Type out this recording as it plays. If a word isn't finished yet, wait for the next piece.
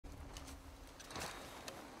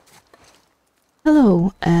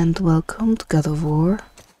Hello and welcome to God of War,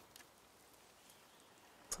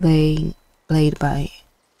 played by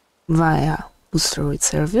via Boosteroid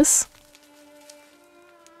service.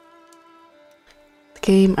 The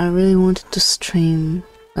game I really wanted to stream,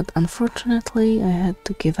 but unfortunately I had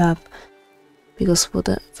to give up because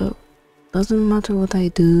whatever, doesn't matter what I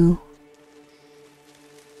do,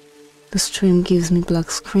 the stream gives me black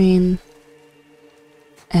screen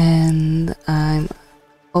and I'm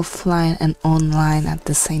offline and online at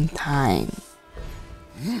the same time.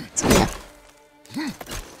 So yeah.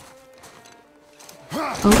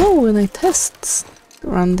 Although when I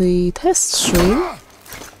run the test stream,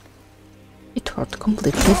 it worked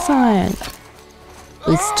completely fine.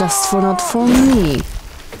 It's just not for me.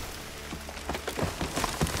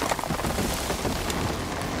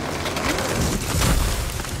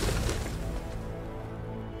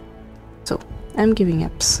 So I'm giving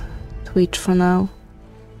up Twitch for now.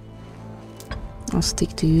 I'll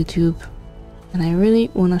stick to YouTube, and I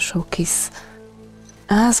really wanna showcase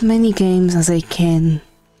as many games as I can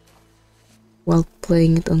while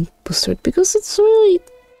playing it on Boosteroid, because it's really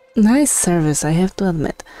nice service, I have to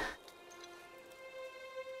admit.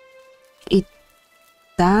 It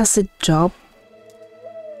does its job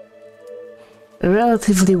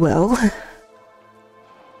relatively well.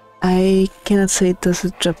 I cannot say it does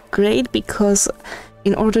its job great, because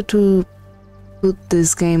in order to put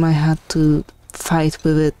this game I had to fight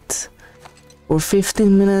with it for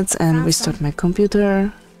 15 minutes and restart my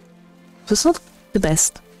computer. So it's not the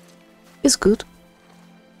best. It's good.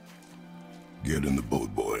 Get in the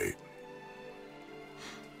boat, boy.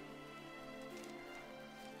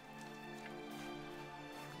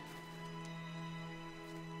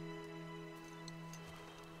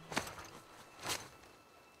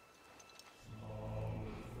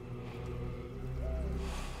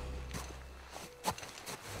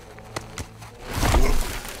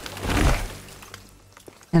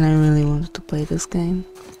 And I really wanted to play this game.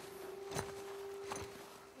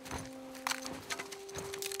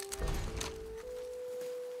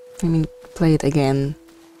 I mean, play it again,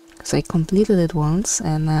 because I completed it once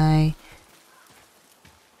and I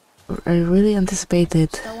really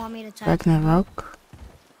anticipated Ragnarok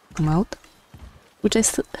come out, which I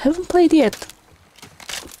still haven't played yet,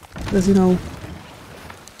 because you know,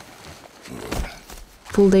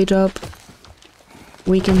 full day job,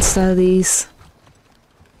 weekend studies,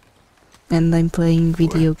 and I'm playing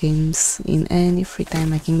video games in any free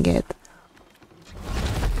time I can get.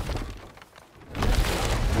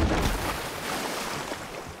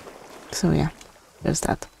 So yeah, there's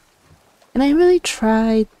that. And I really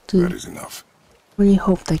tried to... That is enough. Really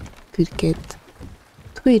hoped I could get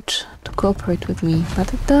Twitch to cooperate with me,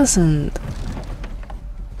 but it doesn't.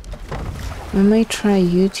 I might try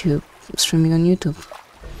YouTube, streaming on YouTube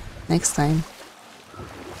next time.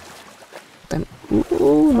 But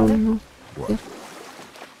ooh, no. What? Yeah.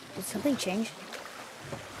 Did something change?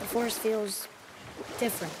 The forest feels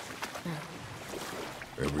different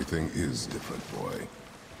now. Everything is different, boy.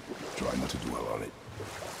 Try not to dwell on it.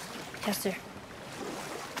 Yes, sir.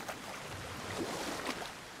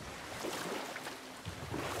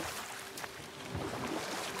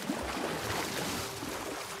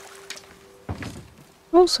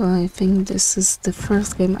 Also, I think this is the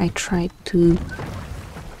first game I tried to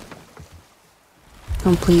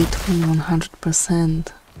complete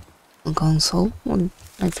 100% on console.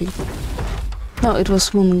 I think. No, it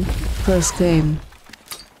was one first game,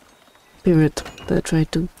 period, that I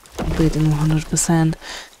tried to complete in 100%.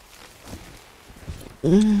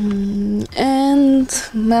 And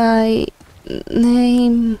my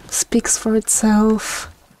name speaks for itself,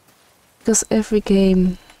 because every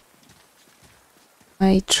game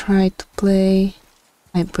I try to play,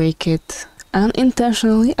 I break it.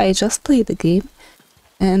 Unintentionally, I just played the game,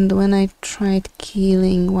 and when I tried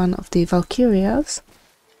killing one of the Valkyrias,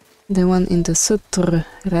 the one in the Sutr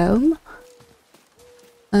realm,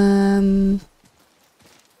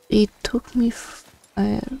 it took me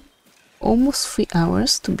almost 3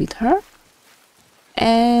 hours to beat her,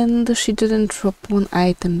 and she didn't drop one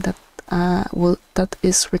item that that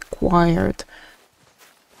is required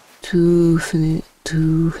to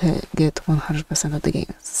get 100% of the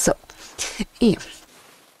game. So yeah,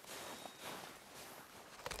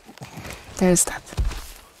 there's that.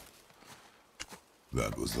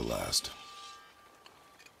 That was the last.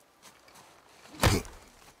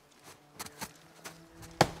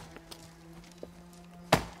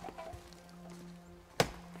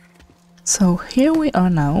 So here we are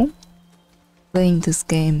now, playing this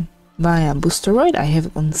game via Boosteroid. I have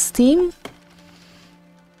it on Steam.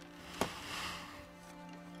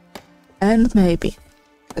 And maybe,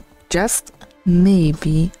 but just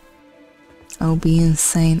maybe I'll be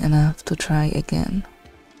insane enough to try again.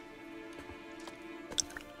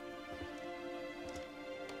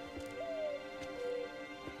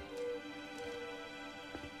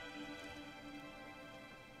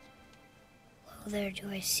 Oh, there do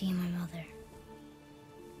I see my mother.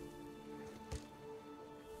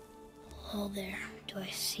 Oh, there do I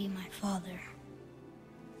see my father.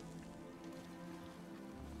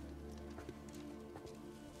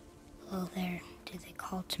 Oh, there do they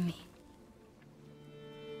call to me.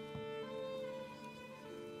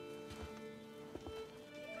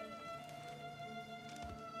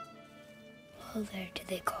 Oh, there do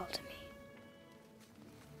they call to me.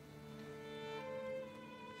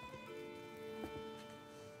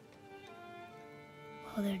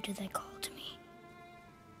 Oh, there do they call to me.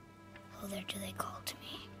 Oh, there do they call to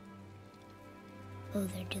me. Oh,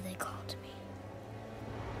 there do they call to me.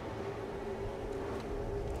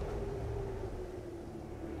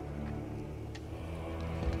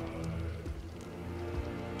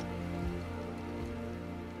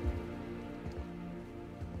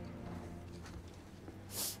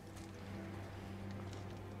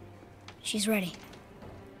 She's ready.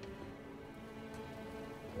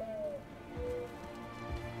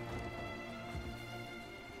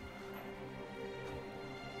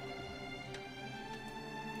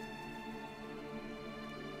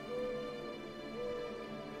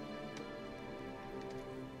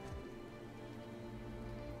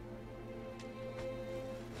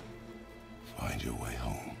 Find your way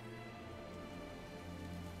home.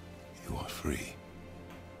 You are free.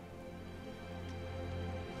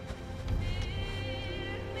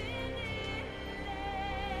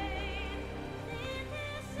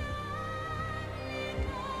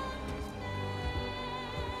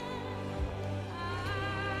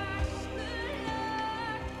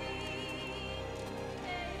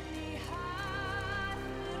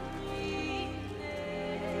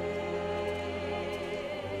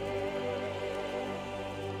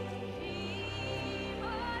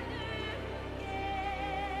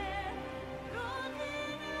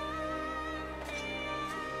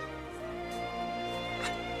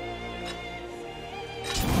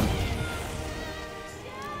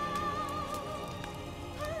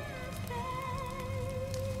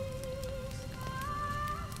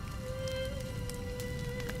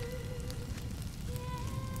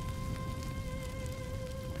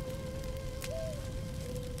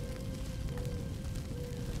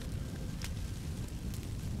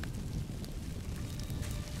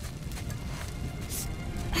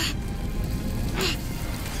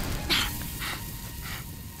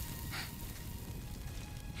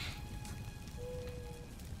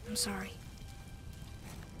 I'm sorry.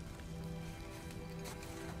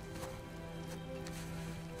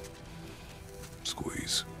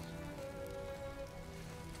 Squeeze.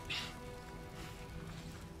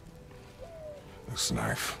 This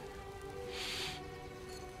knife.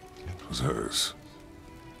 It was hers.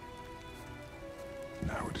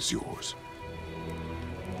 Now it is yours.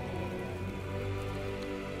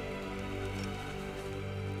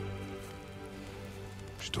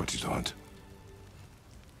 She taught you to hunt.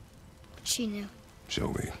 She knew. Show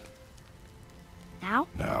me. Now?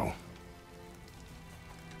 Now.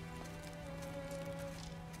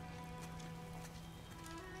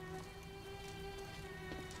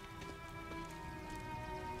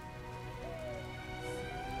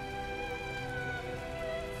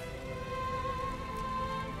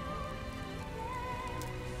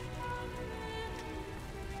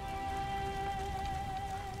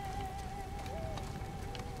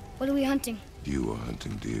 What are we hunting? You are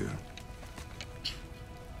hunting deer.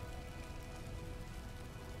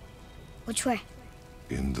 Which way?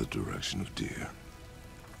 In the direction of deer.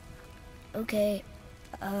 Okay,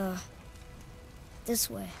 this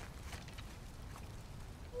way.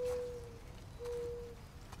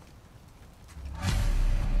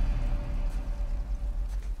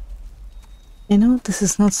 You know, this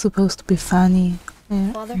is not supposed to be funny.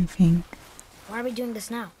 Father? I think. Why are we doing this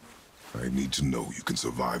now? I need to know you can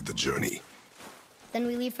survive the journey. Then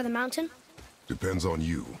we leave for the mountain? Depends on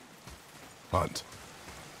you. Hunt.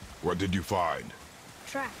 What did you find?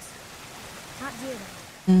 Tracks. Not deer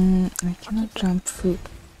though. I cannot jump through.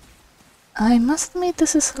 I must admit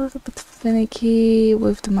this is a little bit finicky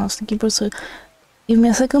with the mouse and keyboard, so give me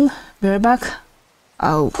a second. Be right back.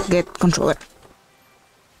 I'll get controller.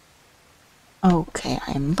 Okay,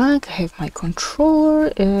 I'm back. I have my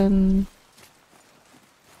controller and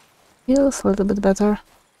feels a little bit better.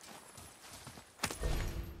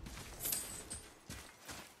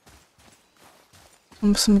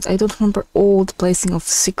 I don't remember all the placing of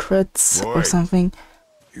secrets Boy. or something.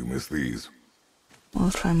 You miss these.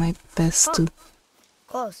 I'll try my best to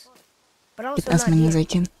Close, but also get as not many as near. I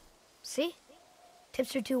can. See?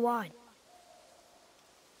 Tips are too wide.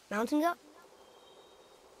 Mounting up?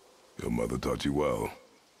 Your mother taught you well.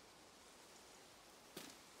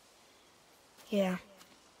 Yeah.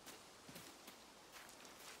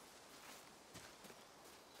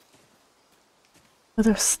 But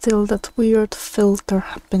there's still that weird filter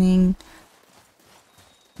happening.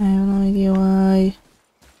 I have no idea why.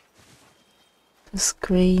 It's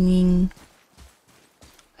graining.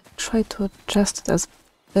 I tried to adjust it as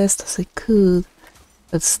best as I could,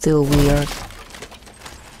 but still weird.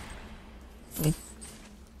 Wait.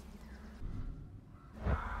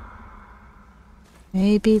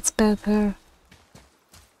 Maybe it's better.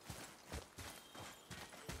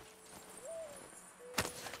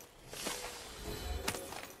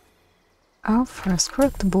 Our first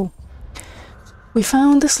collectible. We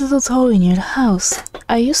found this little toy near the house.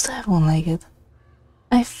 I used to have one like it.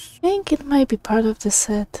 I think it might be part of the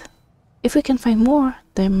set. If we can find more,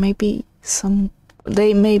 there may be some.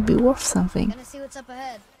 They may be worth something. Gonna see what's up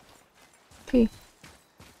ahead. Okay.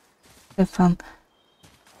 Have fun.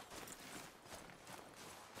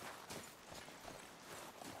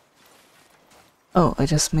 Oh, I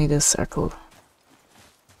just made a circle.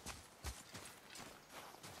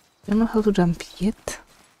 Don't know how to jump yet.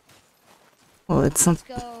 Well, it's not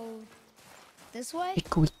Let's go this way?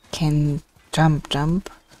 like we can jump.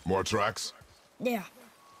 More tracks? Yeah,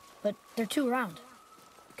 but they're too round.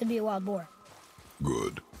 Could be a wild boar.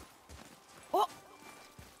 Good. Oh!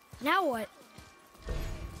 Now what?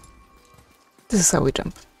 This is how we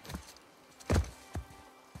jump.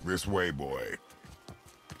 This way, boy.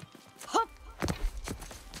 Hup!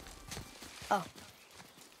 Oh.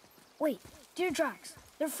 Wait, deer tracks.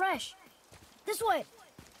 They're fresh. This way.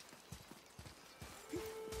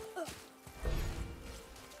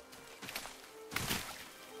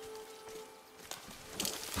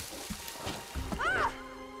 Ah!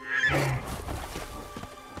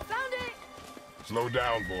 Found it! Slow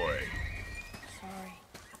down, boy. Sorry.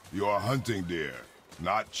 You are hunting deer,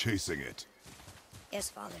 not chasing it. Yes,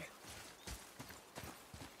 Father.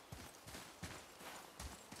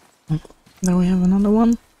 Then we have another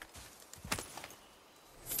one.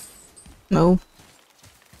 No.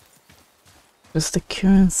 Just the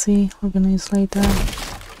currency we're gonna use later.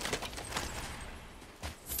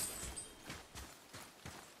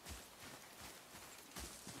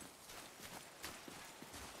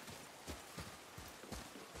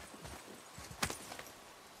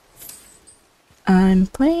 I'm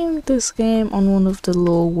playing this game on one of the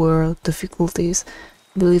lower difficulties.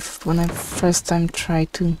 I believe when I first time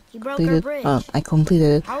tried to He broke complete our it, bridge. I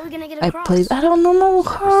completed it. How are we gonna get I across? played, I don't know,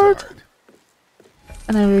 hard, Side.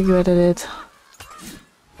 and I regretted it.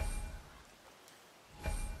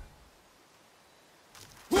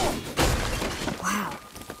 Wow.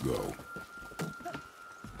 Go.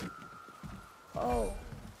 Oh.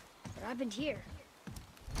 What happened here?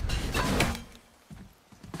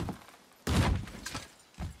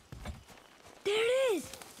 There it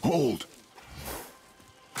is! Hold.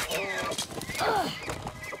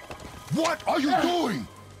 What are you doing?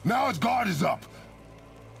 Now its guard is up.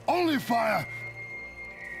 Only fire.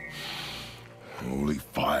 Only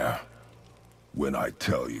fire. When I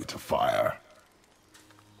tell you to fire.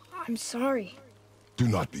 I'm sorry. Do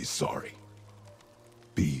not be sorry.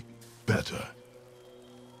 Be better.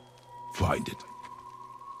 Find it.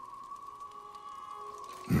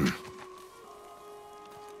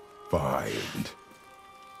 Find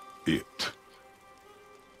it.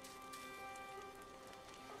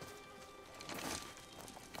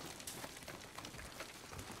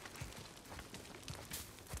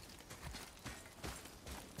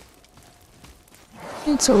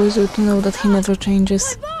 It's always good to know that he never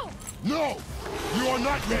changes. No! You are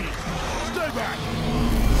not ready! Stay back!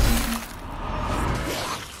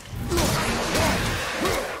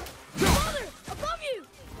 Father! Above you!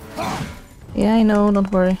 Yeah, I know,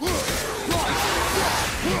 don't worry.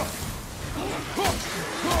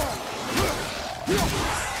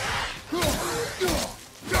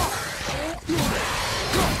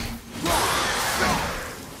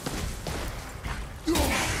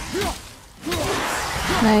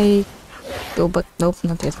 Can I go back? Nope,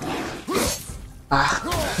 not yet. Ah.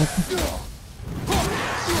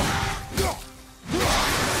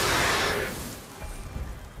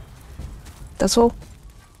 That's all.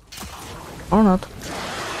 Or not.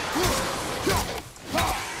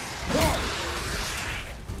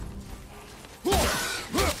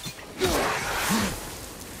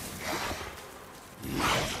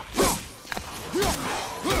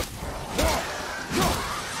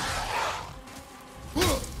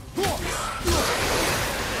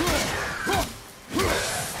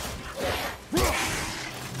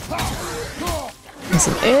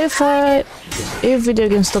 listen, if video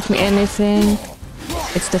games taught me anything,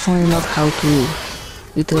 it's definitely not how to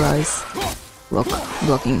utilize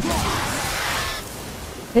blocking.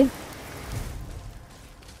 Okay.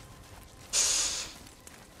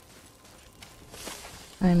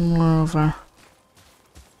 I'm more of a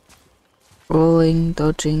rolling,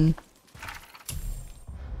 dodging,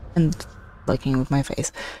 and blocking with my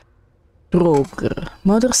face. Droger.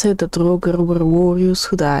 Mother said that Droger were warriors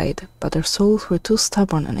who died, but their souls were too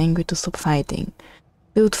stubborn and angry to stop fighting.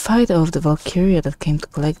 They would fight off the Valkyria that came to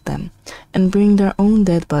collect them, and bring their own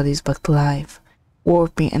dead bodies back to life,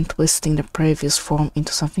 warping and twisting their previous form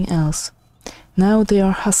into something else. Now they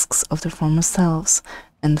are husks of their former selves,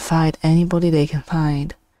 and fight anybody they can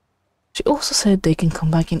find. She also said they can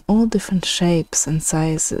come back in all different shapes and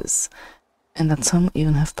sizes, and that some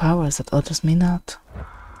even have powers that others may not.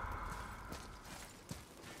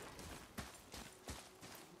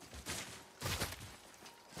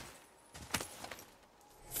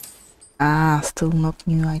 Ah, still not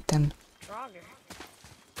new item. Draugr.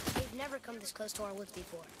 They've never come this close to our woods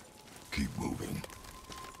before. Keep moving.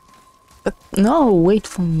 But no, wait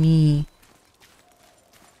for me.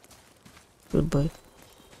 Good boy.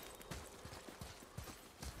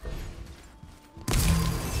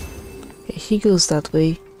 Okay, he goes that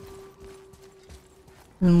way.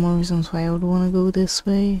 Even more reasons why I would want to go this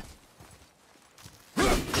way.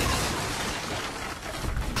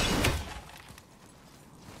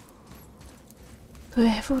 Do I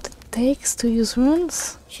have what it takes to use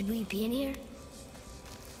runes? Should we be in here?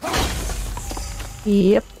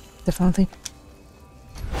 Yep, definitely.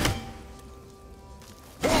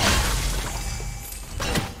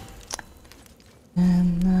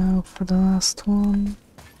 And now for the last one.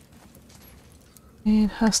 It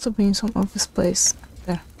has to be in some obvious place.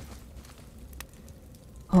 There.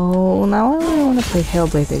 Oh, now I really want to play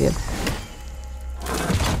Hellblade again.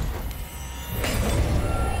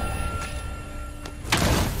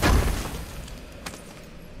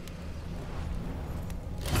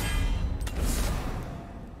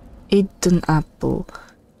 Eat an apple.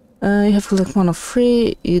 You have to collect one of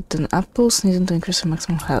 3 eaten apples needed to increase your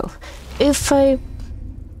maximum health. If I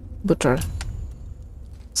butcher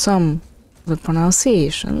some of the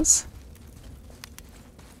pronunciations,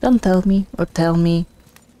 don't tell me or tell me.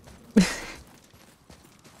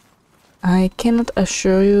 I cannot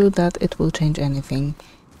assure you that it will change anything.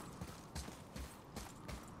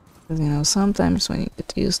 Because, you know, sometimes when you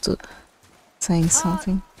get used to saying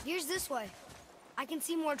something. Here's this way. I can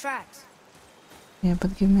see more tracks. Yeah,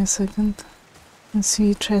 but give me a second. Let's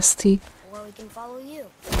see, Chesty. Or we can follow you.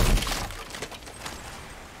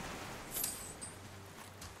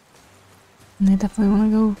 And I definitely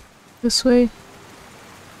want to go this way.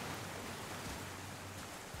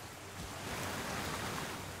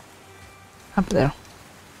 Up there.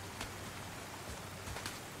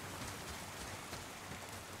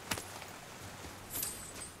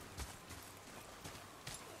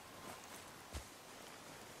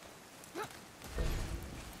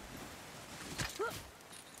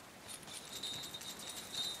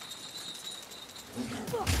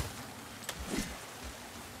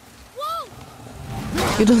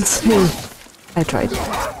 You don't say. I tried.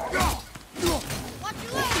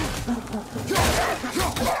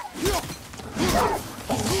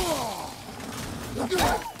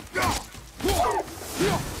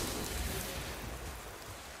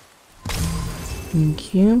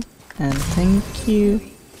 Thank you, and thank you.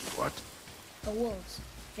 What? The wolves.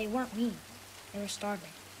 They weren't mean. They were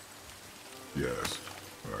starving. Yes,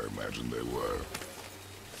 I imagine they were.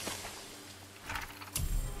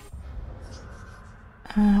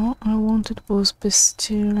 What I wanted was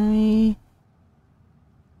bestiary.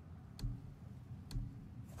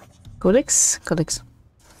 Codex? Codex.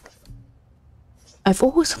 I've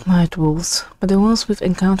always admired wolves, but the ones we've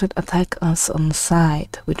encountered attack us on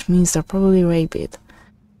sight, which means they're probably rabid.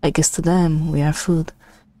 I guess to them, we are food.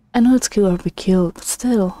 I know it's kill or be killed, but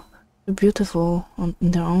still, they're beautiful in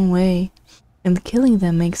their own way, and killing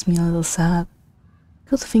them makes me a little sad.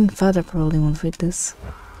 Good thing Father probably won't read this.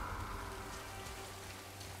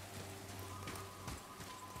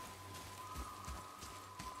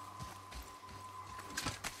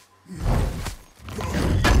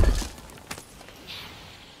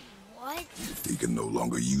 What? He can no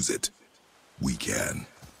longer use it. We can.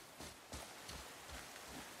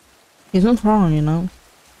 He's not wrong, you know.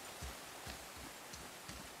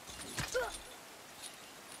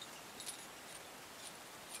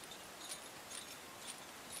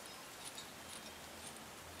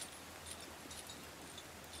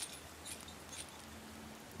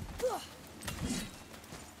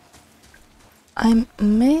 I'm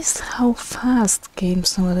amazed how fast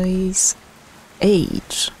games nowadays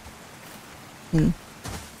age. I mean,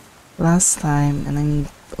 last time, and I mean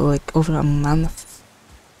like over a month,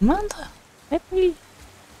 maybe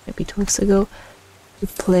 2 weeks ago, we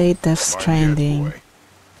played Death Stranding.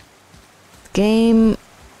 The game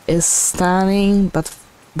is stunning, but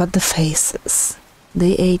the faces,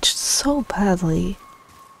 they aged so badly.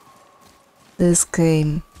 This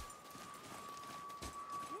game,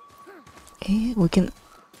 we can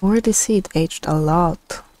already see it aged a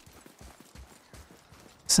lot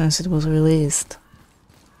since it was released.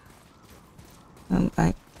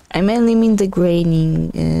 I mainly mean the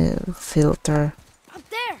graining filter. Up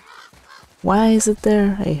there! Why is it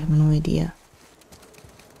there? I have no idea.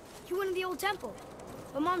 You went in the old temple,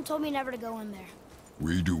 but Mom told me never to go in there.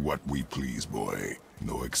 We do what we please, boy.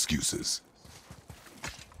 No excuses.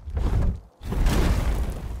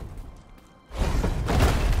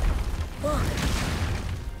 Look!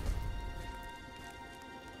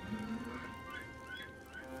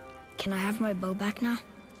 Can I have my bow back now?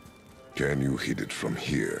 Can you hit it from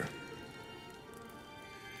here?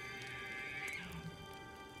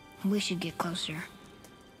 We should get closer.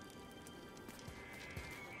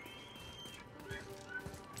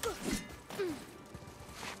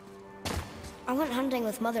 I went hunting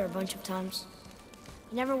with Mother a bunch of times.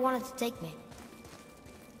 She never wanted to take me.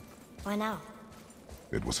 Why now?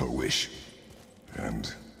 It was her wish.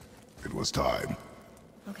 And it was time.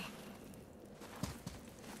 Okay.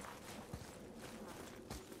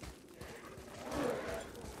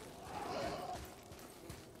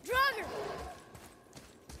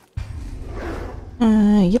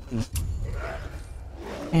 Yep.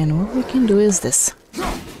 And what we can do is this.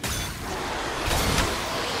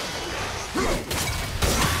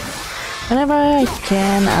 Whenever I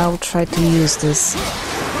can, I'll try to use this.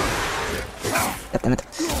 God damn it.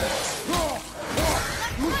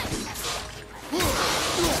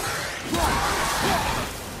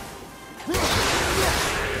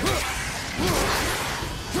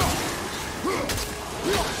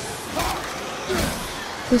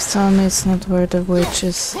 Please tell me it's not where the witch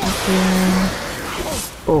is appearing.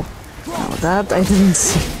 Oh, no, that I didn't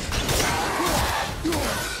see.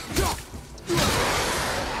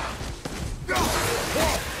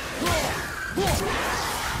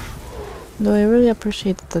 Though I really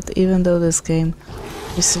appreciate that even though this game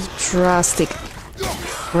received drastic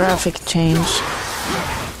graphic change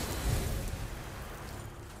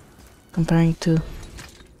comparing to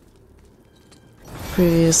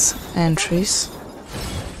previous entries.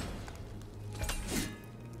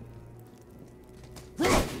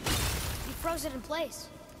 It in place.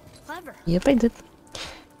 Clever. Yep, I did.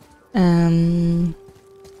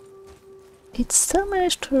 It still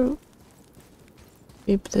managed to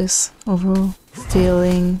keep this overall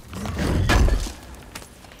feeling.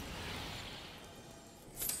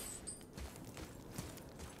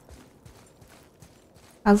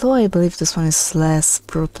 Although I believe this one is less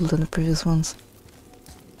brutal than the previous ones.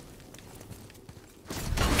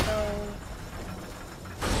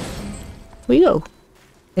 We go.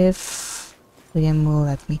 If the game will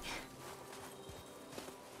let me.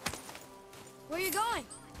 Where are you going?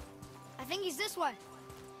 I think he's this way.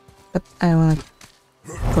 But I wanna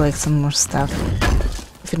collect some more stuff,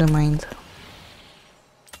 if you don't mind.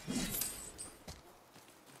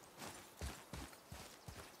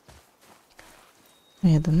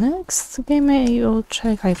 Yeah, the next game I will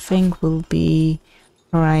check, I think, will be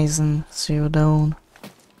Horizon Zero Dawn.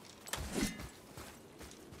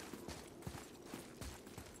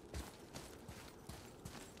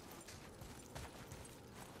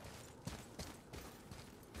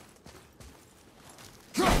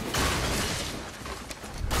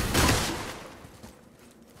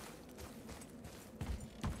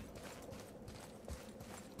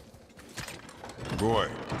 Boy,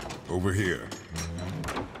 over here.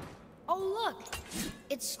 Oh, look!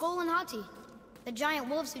 It's Skull and Hati, the giant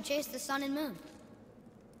wolves who chase the sun and moon.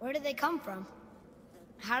 Where did they come from?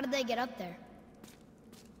 How did they get up there?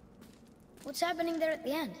 What's happening there at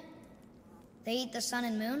the end? They eat the sun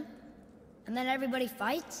and moon? And then everybody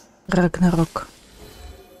fights? Ragnarok.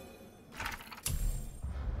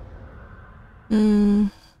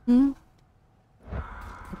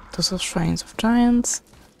 Those are shrines of giants.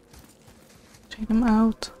 Check them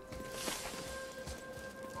out.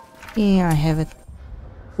 Yeah, I have it.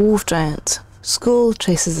 Wolf giant. Skull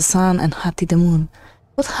chases the sun and Hati the moon.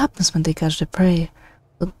 What happens when they catch the prey?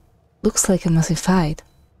 It looks like a massive fight.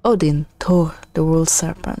 Odin, Thor, the world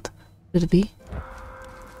serpent. Could it be?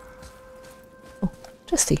 Oh,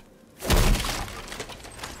 Justy.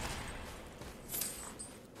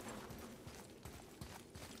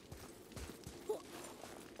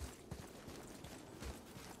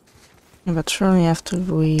 But surely after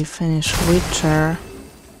we finish Witcher,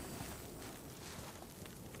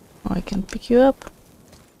 I can pick you up.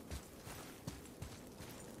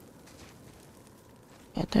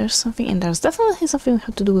 Yeah, there's something, and there's definitely something we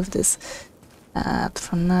have to do with this. But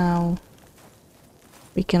for now,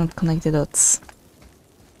 we cannot connect the dots.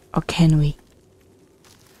 Or can we?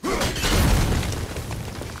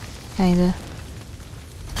 Kinda.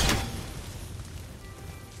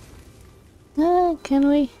 Can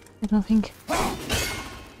we? I don't think.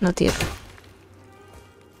 Not yet.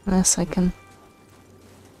 Unless I can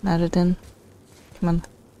add it in. Come on.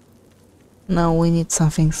 No, we need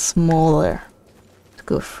something smaller to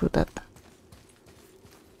go through that.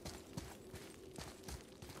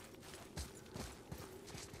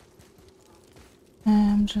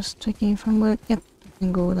 I'm just checking if I'm going. Yep, I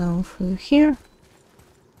can go down through here.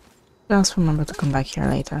 Just remember to come back here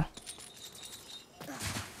later.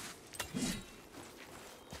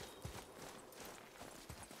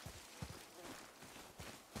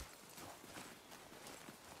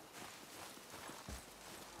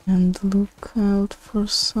 And look out for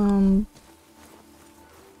some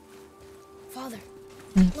Father,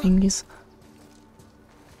 thingies.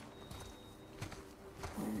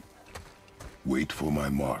 Wait for my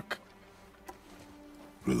mark.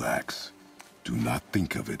 Relax. Do not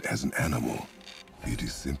think of it as an animal. It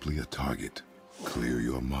is simply a target. Clear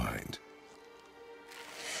your mind.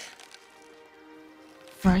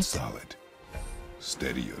 Right. Solid.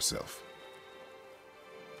 Steady yourself.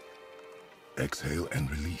 Exhale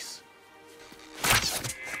and release.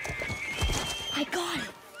 I got it.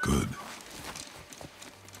 Good.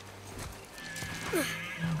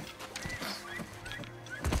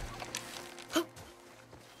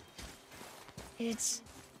 It's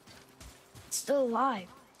still alive.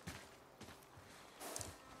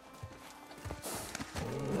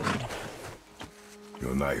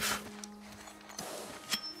 Your knife.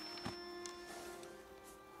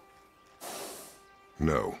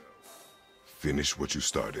 No. Finish what you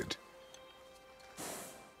started.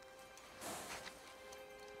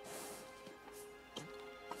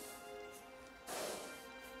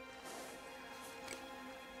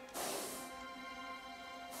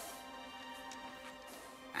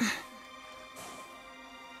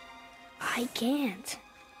 I can't.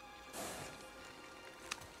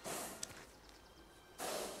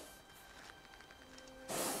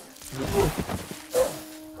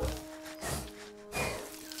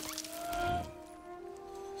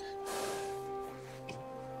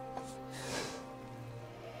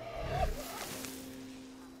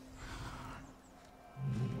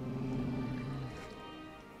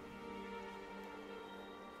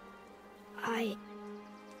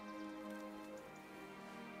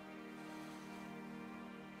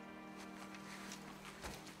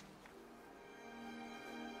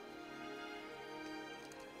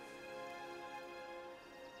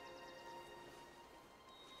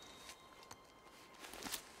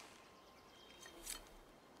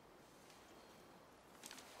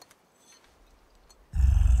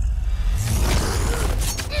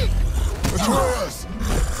 Atreus!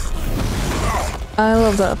 I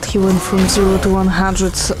love that he went from 0 to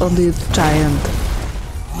 100 on the giant.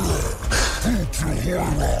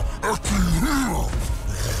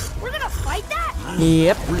 We're gonna fight that?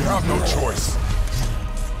 Yep. We have no choice.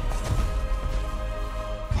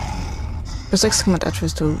 Press X command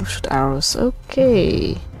Atreus to shoot arrows.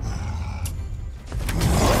 Okay.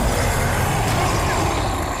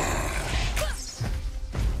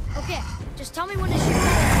 Okay, just tell me when to shoot.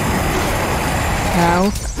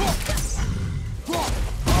 Now.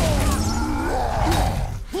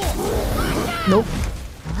 Nope.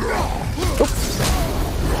 Nope.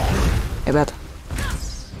 I bet.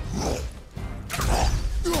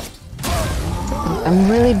 I'm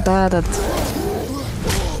really bad at...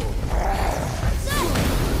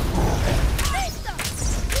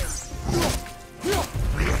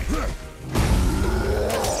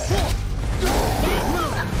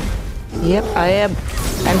 Yep, I am.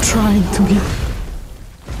 I'm trying to be.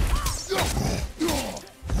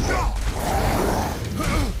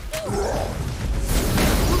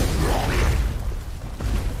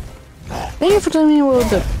 Thank you for telling me about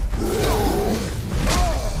the...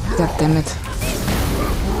 God damn it.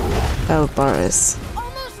 Bar is...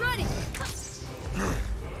 Almost ready.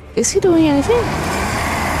 Is he doing anything?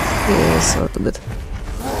 Yes, a little bit.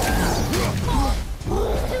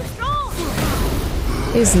 Too strong.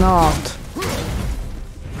 He's not.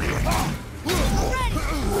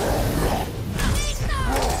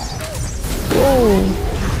 Whoa.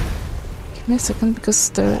 Give me a second, because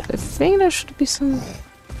there, I think there should be some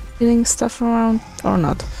healing stuff around, or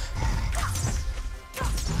not.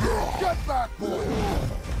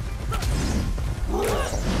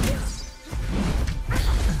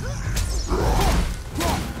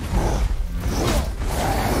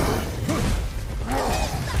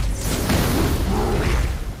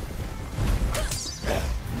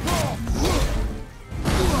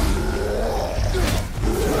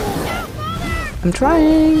 I'm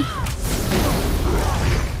trying.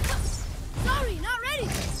 Sorry, not ready.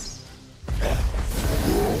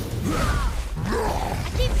 I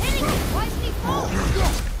keep hitting it. Why isn't he falling?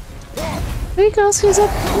 Because he's a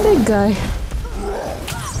big guy.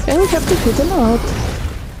 And we have to hit him out.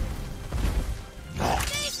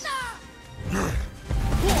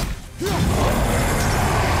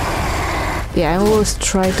 Yeah, I always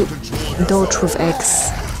try to dodge with X.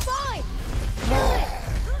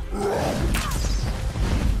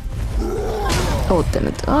 Oh, damn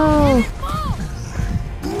it. Oh.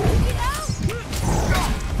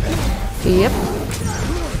 Yep.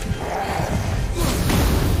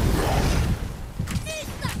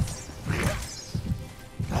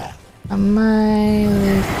 Am I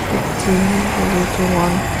level to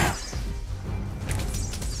 1?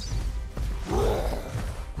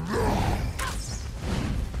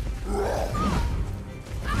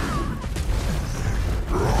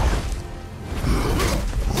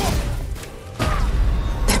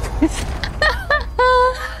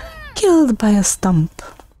 Killed by a stump.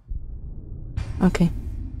 Okay,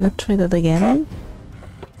 let's try that again.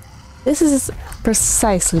 This is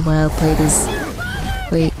precisely why I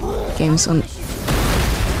play games on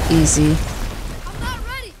easy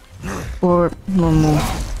or normal.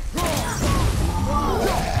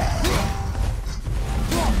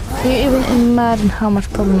 Can you even imagine how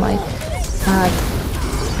much problem I had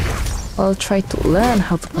while I tried to learn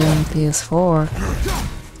how to play on PS4?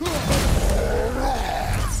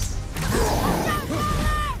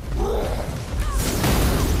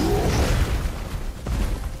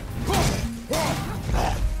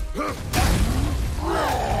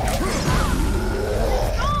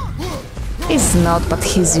 He's not, but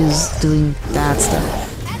he's used to doing that stuff.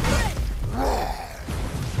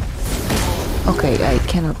 Okay, I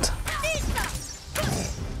cannot.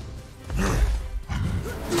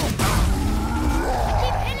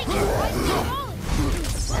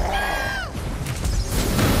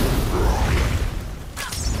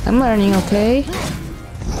 I'm learning, okay?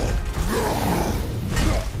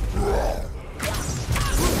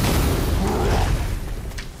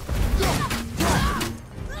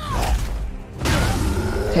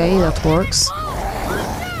 Okay, that works.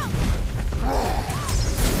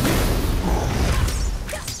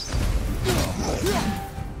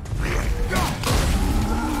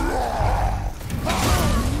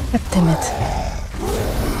 God damn it.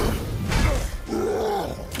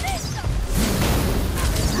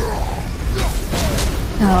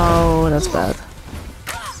 Oh, that's bad.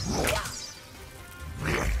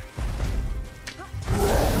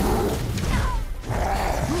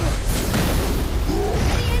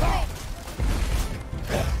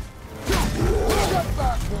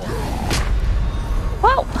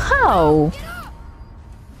 Wow, how?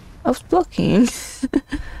 I was blocking.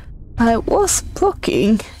 I was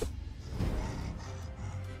blocking.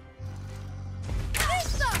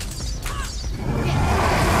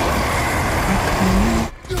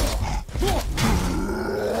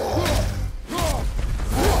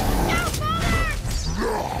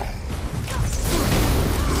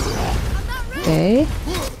 Okay.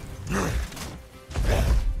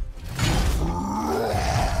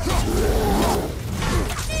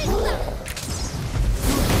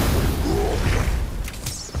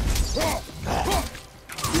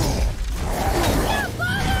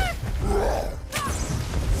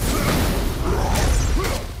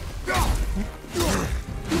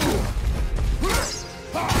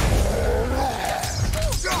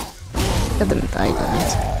 God damn it, I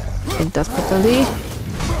didn't hit that properly.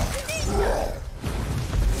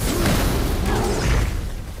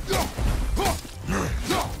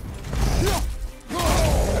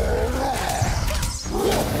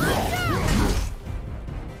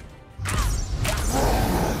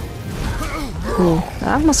 Cool,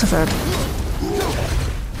 that must have hurt.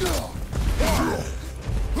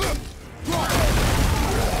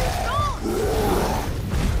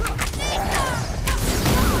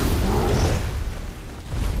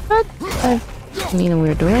 But I mean,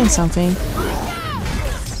 we're doing something.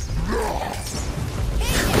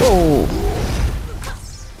 Whoa.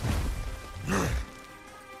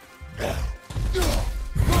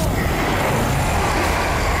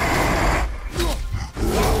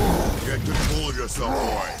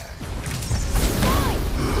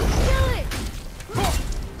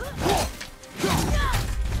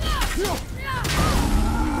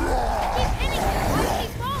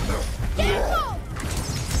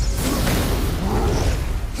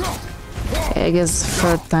 I guess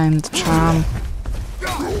third time the charm.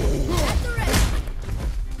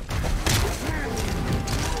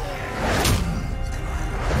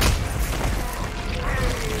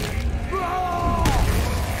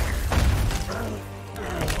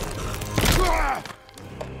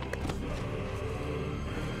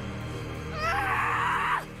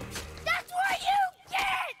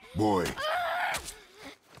 Boy.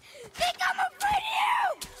 Think I'm afraid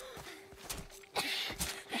of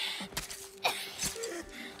you!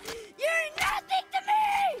 You're nothing to me!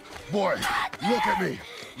 Boy, look at me.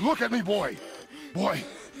 Look at me, boy. Boy,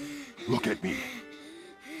 look at me.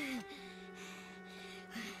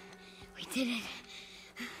 We did it.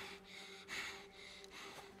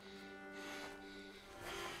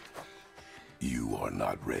 You are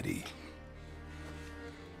not ready.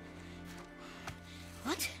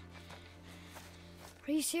 What?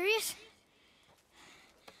 Are you serious?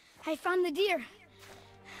 I found the deer.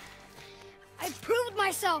 I proved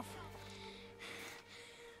myself.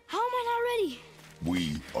 How am I not ready?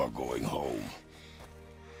 We are going home.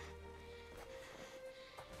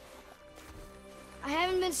 I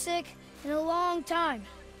haven't been sick in a long time.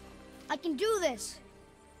 I can do this.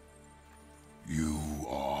 You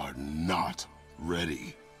are not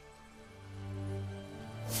ready.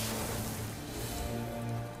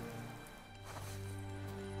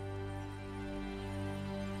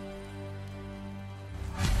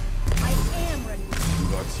 I am ready. Do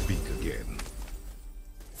not speak again.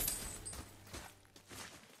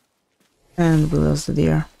 And we lost the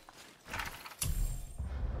deer.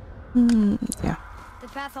 Yeah. The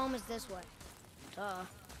path home is this way. Duh.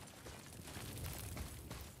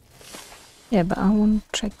 Yeah, but I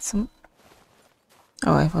want to check some...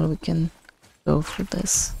 Oh, I thought we can go through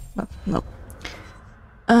this, but no.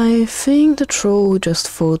 I think the troll we just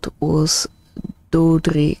fought was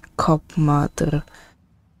Dodri Copmother.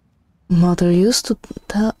 Mother used to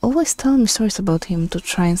always tell me stories about him to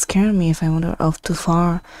try and scare me if I wander off too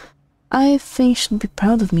far. I think she'd be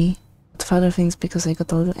proud of me, but father thinks because I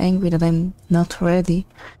got a little angry that I'm not ready.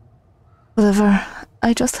 Whatever,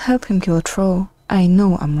 I just help him kill a troll. I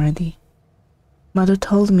know I'm ready. Mother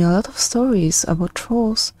told me a lot of stories about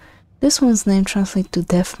trolls. This one's name translates to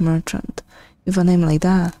Death Merchant. With a name like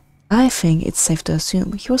that, I think it's safe to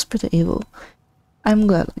assume he was pretty evil. I'm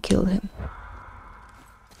glad we killed him.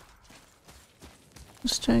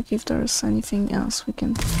 Let's check if there's anything else we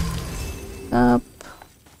can pick up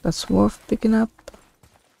that's worth picking up.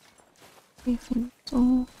 I think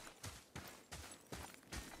so.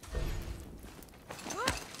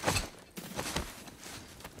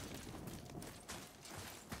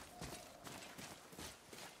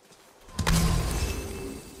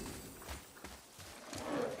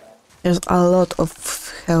 There's a lot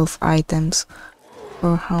of health items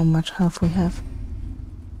for how much health we have.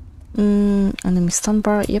 Enemy stun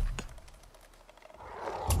bar, yep.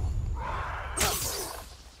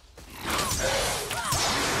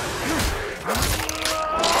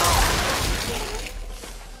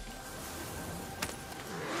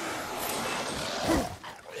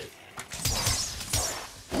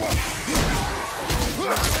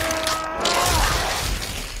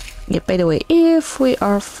 Yeah, by the way, if we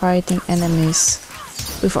are fighting enemies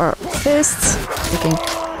with our fists, we can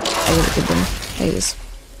execute them like this.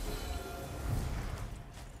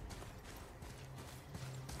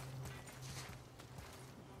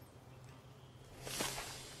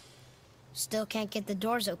 Still can't get the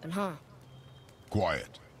doors open, huh?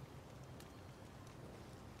 Quiet.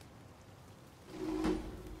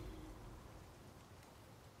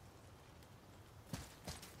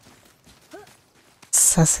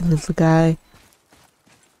 Sassy little guy.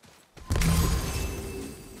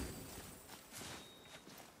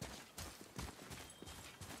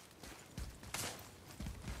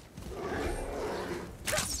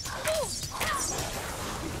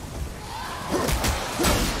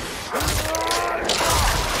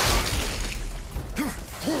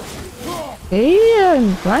 Hey,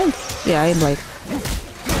 I'm blind. Yeah, I'm blind.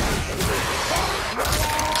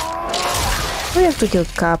 We have to kill a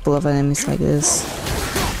couple of enemies like this.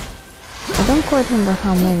 I don't quite remember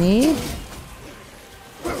how many.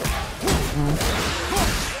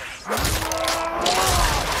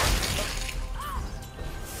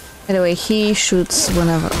 By the way, he shoots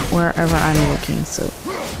wherever I'm looking, so.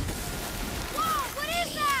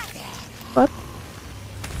 What?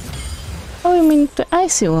 Oh, you mean the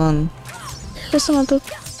icy one? Just another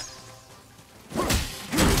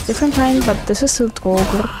different kind, but this is still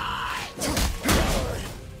Trollgr.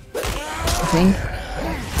 I think.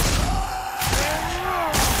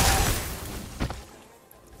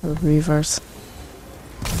 Reverse.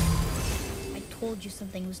 I told you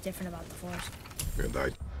something was different about the forest. And I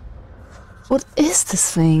What is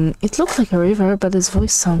this thing? It looks like a river, but its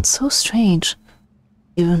voice sounds so strange.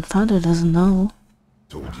 Even Father doesn't know.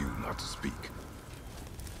 told you not to speak.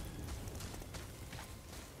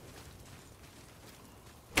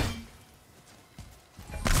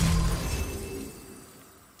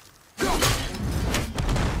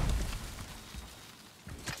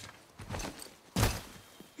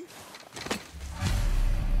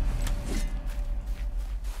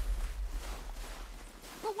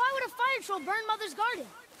 But why would a fire troll burn Mother's garden?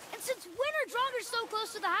 And since when are Draugrs so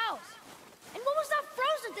close to the house? And what was that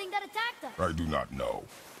frozen thing that attacked us? I do not know.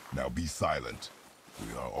 Now be silent.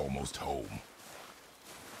 We are almost home.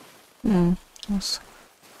 I was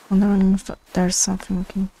wondering if there's something we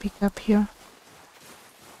can pick up here.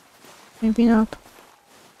 Maybe not.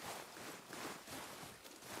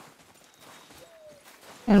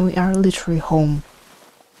 And we are literally home.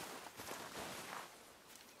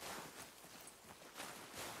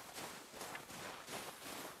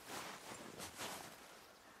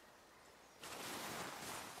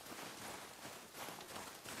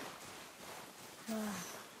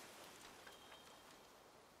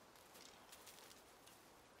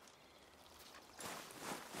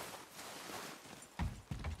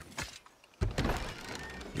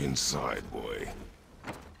 Inside, boy.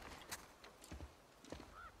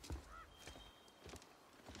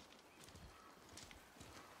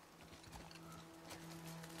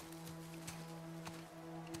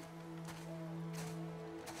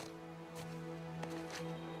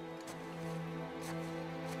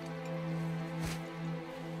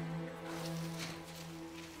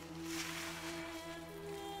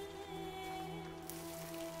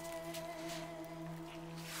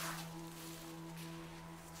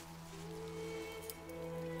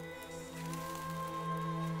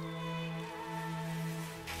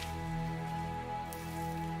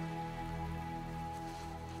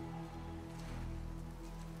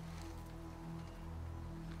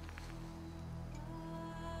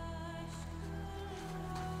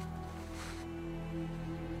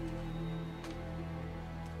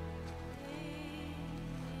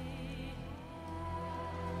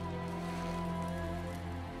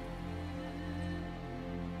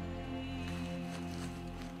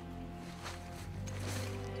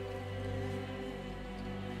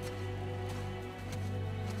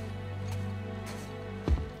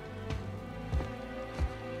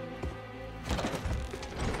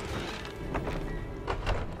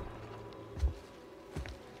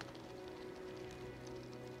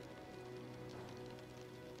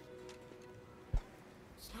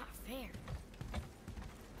 It's not fair.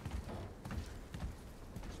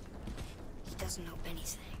 He doesn't know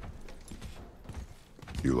anything.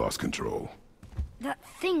 You lost control. That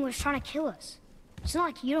thing was trying to kill us. It's not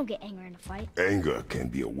like you don't get angry in a fight. Anger can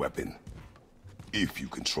be a weapon. If you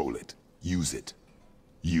control it, use it.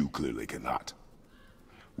 You clearly cannot.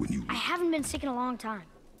 When you... I haven't been sick in a long time.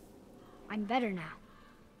 I'm better now.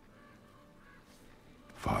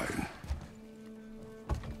 Fine.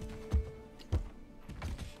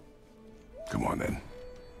 Come on then.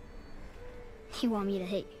 You want me to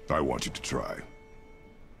hit you? I want you to try.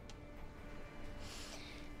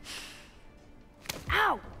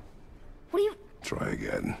 Ow! What are you... Try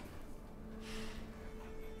again.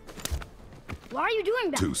 Why are you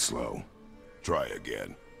doing that? Too slow. Try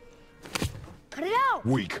again. Cut it out!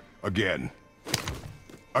 Weak. Again.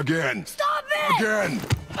 Again. Stop it! Again.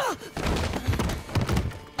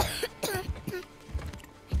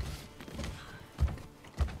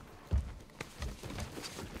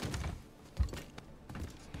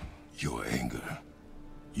 Your anger.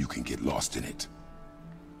 You can get lost in it.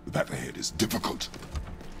 The path ahead is difficult.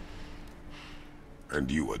 And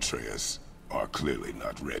you, Atreus, are clearly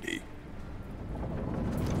not ready.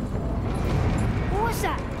 What was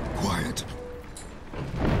that? Quiet.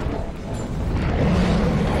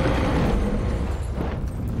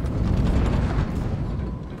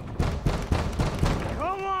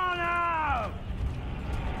 Come on out!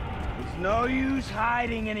 There's no use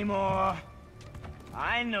hiding anymore.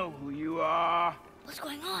 I know who you are. What's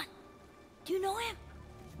going on? Do you know him?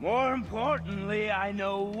 More importantly, I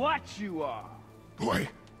know what you are. Boy,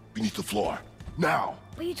 beneath the floor. Now.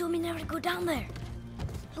 But you told me never to go down there.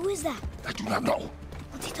 Who is that? I do not know.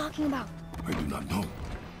 What's he talking about? I do not know.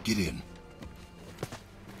 Get in.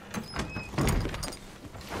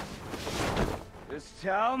 Just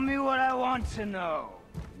tell me what I want to know.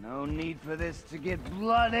 No need for this to get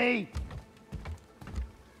bloody.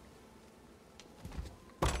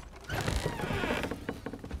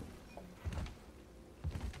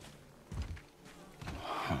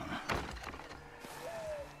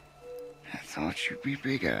 thought you'd be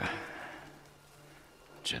bigger.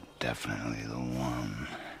 But you're definitely the one.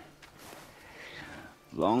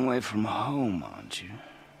 Long way from home, aren't you?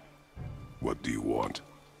 What do you want?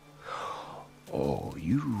 Oh,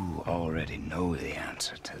 you already know the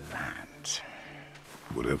answer to that.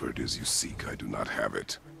 Whatever it is you seek, I do not have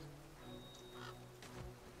it.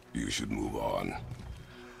 You should move on.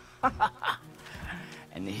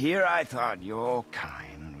 And here I thought your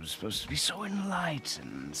kind was supposed to be so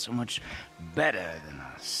enlightened, so much better than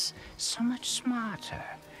us, so much smarter.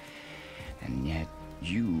 And yet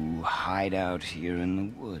you hide out here in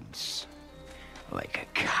the woods, like a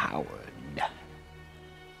coward.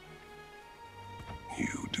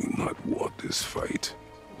 You do not want this fight.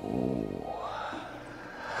 Oh,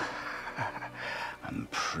 I'm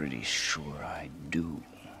pretty sure I do.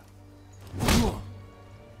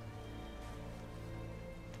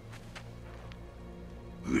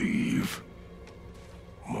 Leave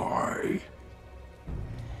my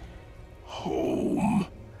home.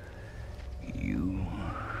 You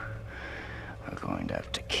are going to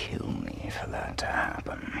have to kill me for that to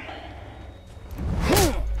happen.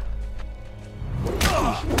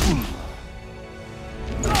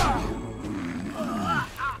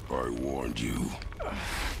 I warned you.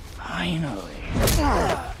 Finally.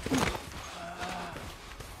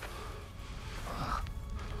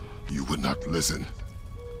 You would not listen.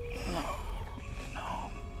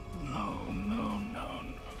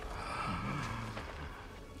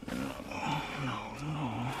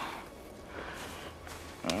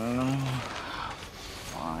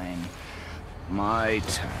 Fine. My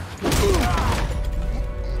turn.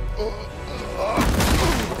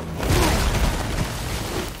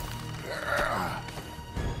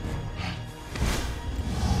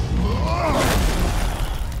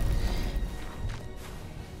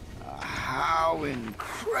 How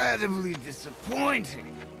incredibly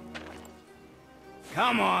disappointing.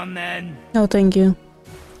 Come on, then. No, thank you.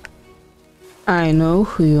 I know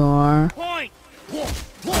who you are. Point.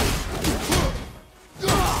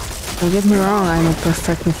 Don't get me wrong, I know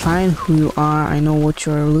perfectly fine who you are. I know what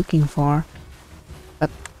you're looking for. But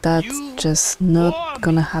that's just not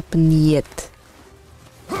gonna happen yet.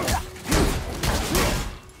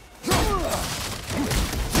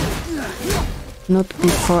 Not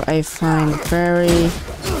before I find very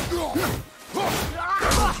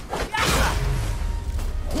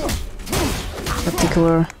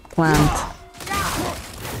particular plant.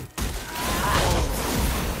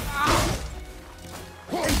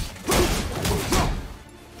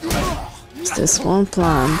 It's this one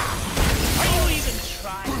plant.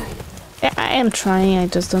 Yeah, I am trying, I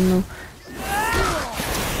just don't know.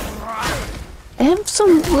 I have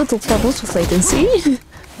some little troubles with latency.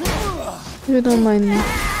 If you don't mind me.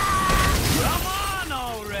 Come on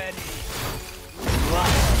already.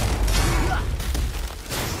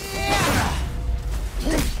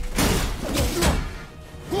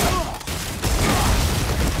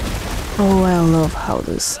 Oh, I love how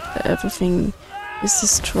this everything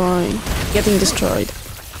is getting destroyed.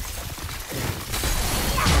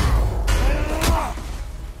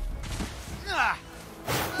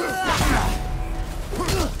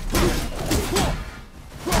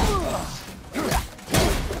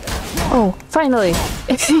 Oh, finally!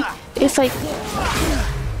 If I...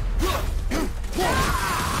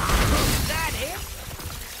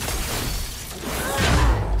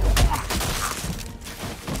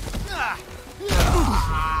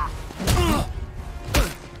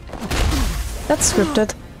 That's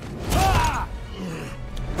scripted.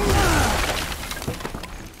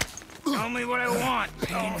 Tell me what I want.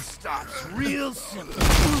 Pain stops real simple.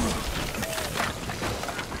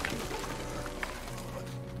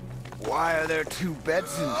 Why are there two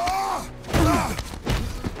beds in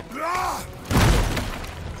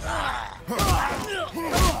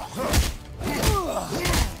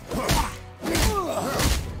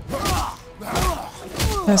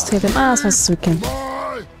Let's hit him as fast as we can.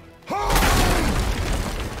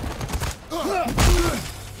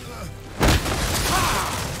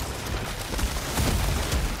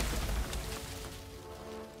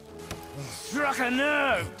 Struck a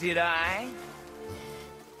nerve, did I?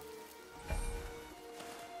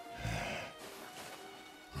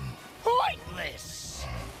 Pointless.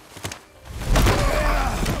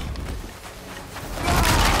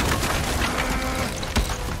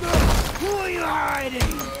 Who are you hiding?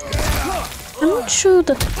 I'm not sure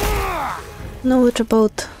that knowledge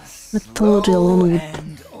about mythology alone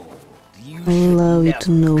would allow you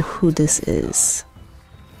to know who this is.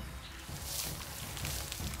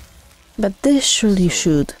 But this surely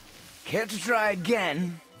should. Care to try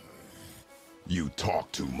again? You talk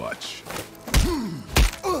too much.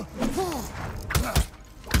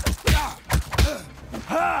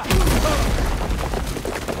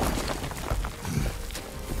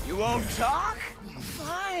 You won't talk?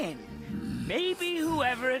 Fine. Maybe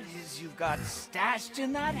whoever it is you've got stashed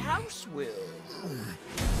in that house will.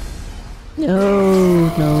 No,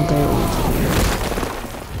 no, they won't hear.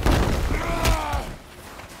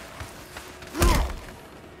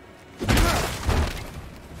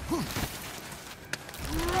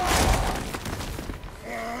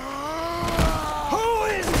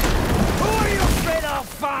 Who are you afraid I'll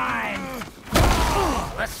find?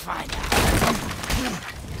 Let's find out.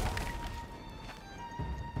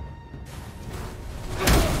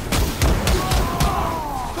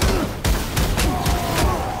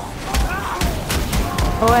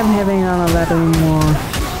 Oh, I'm having none of that anymore.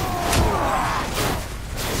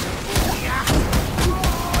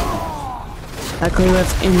 Luckily we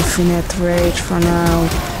have infinite rage for now.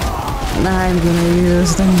 I'm gonna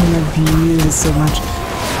use it, I'm gonna abuse it so much.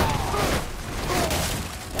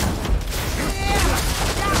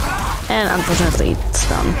 And unfortunately it's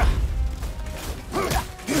done.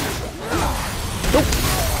 Nope.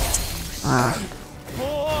 Ah.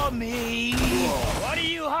 For me! What are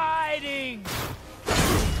you hiding?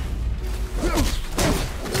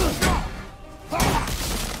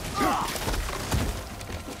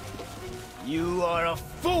 You are a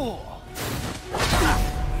fool!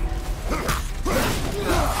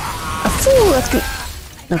 A fool! That's good.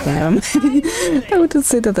 Okay, I would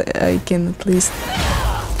say that I can at least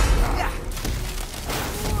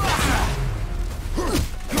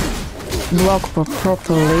block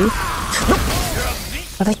properly.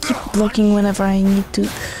 But I keep blocking whenever I need to.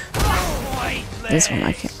 This one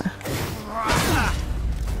I can't.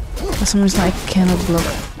 For some reason I cannot block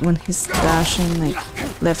when he's dashing, like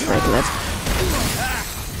left, right, left.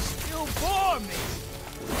 You bore me!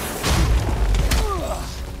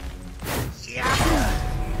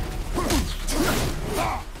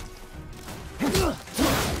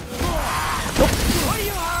 What are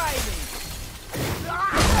you hiding?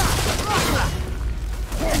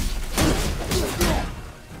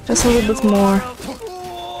 Just a little bit more.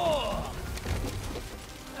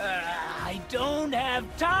 I don't have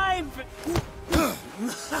time for...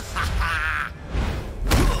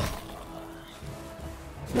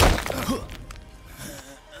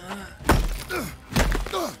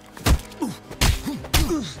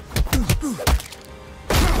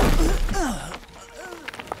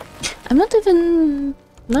 I'm not even...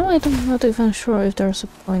 No, I'm not even sure if there's a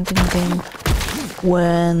point in the game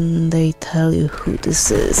when they tell you who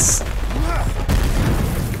this is.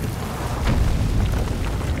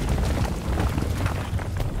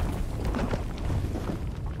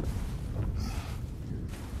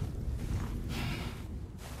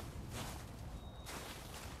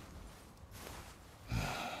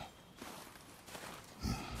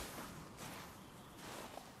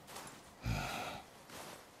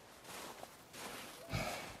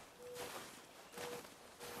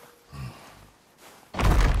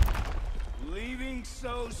 Leaving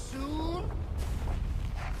so soon?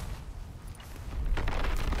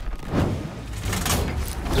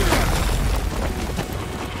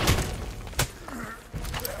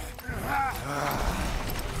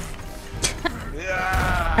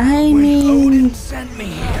 I When mean... Odin sent me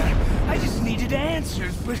here, I just needed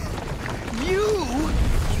answers, but you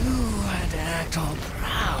had to act all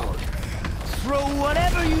proud. Throw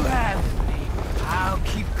whatever you have at me. I'll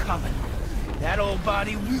keep coming. That old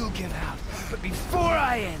body will give out. But before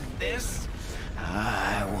I end this,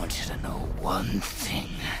 I want you to know one thing.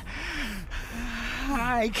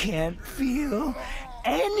 I can't feel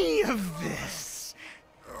any of this.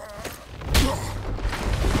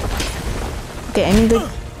 Okay, I mean they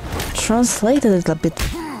translated it a bit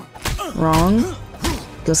wrong,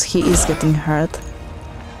 because he is getting hurt.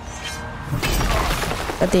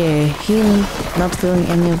 But yeah, him not feeling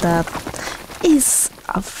any of that is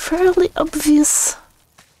a fairly obvious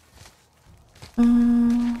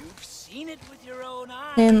You've seen it with your own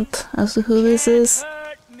eyes. hint as to who this is.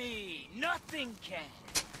 Hurt me. Nothing can.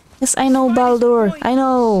 Yes, I know Baldur, I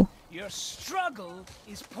know! Your struggle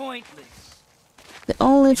is pointless. The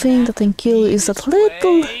only thing that can kill you is that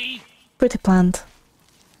little pretty plant.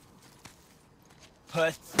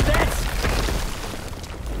 Pathetic.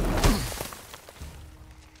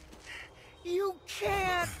 You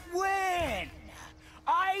can't win.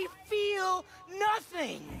 I feel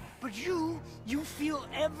nothing, but you feel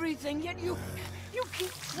everything. Yet you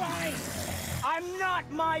keep trying. I'm not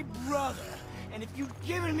my brother, and if you'd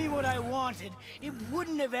given me what I wanted, it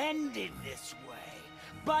wouldn't have ended this way.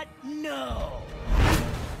 But no.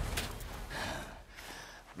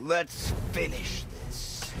 Let's finish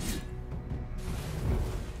this.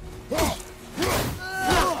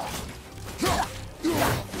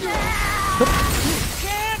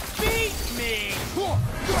 Can't beat me.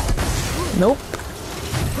 Nope.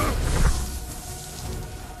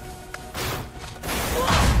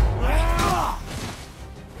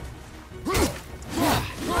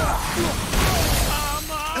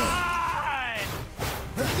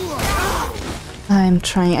 I'm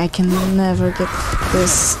trying, I can never get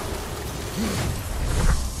this.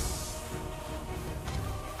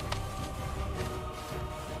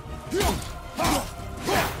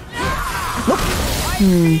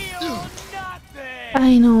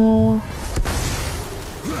 I know.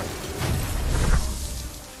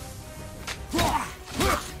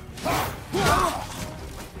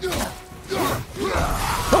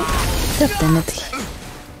 God damn it.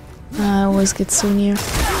 I always get so near.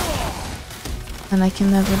 And I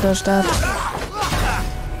can never dodge that.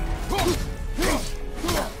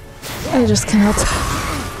 I just cannot.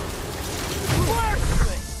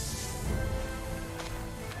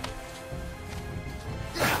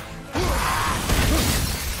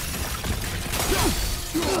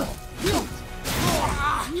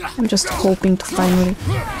 I'm just hoping to finally.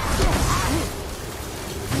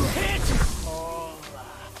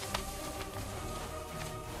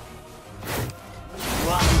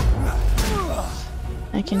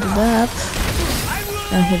 I can do that.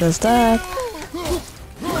 And he does that.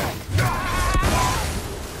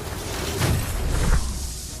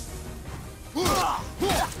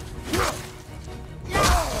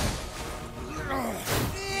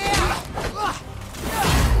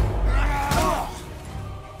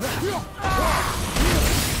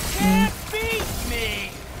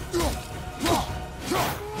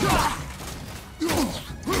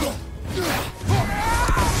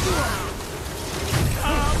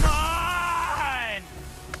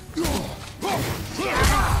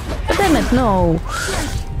 No.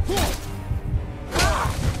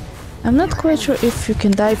 I'm not quite sure if you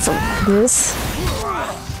can die from this.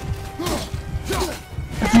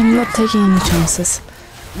 But I'm not taking any chances.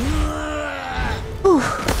 Whew.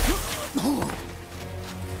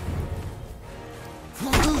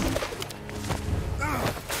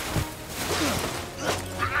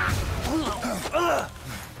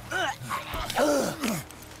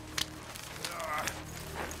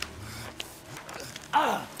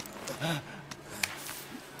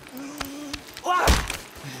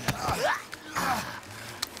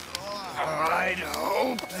 I'd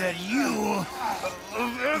hope that you,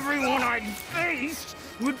 of everyone I'd faced,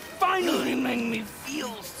 would finally make me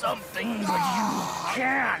feel something, but you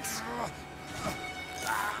can't.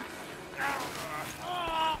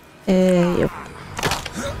 Yep.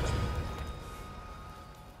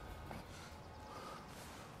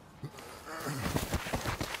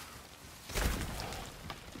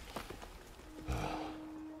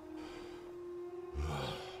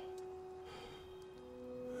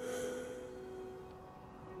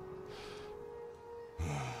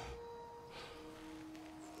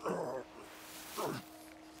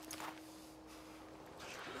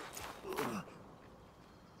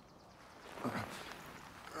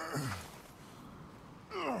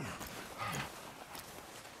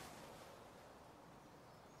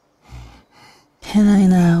 Can I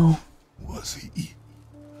now? Was he?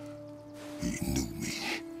 He knew me.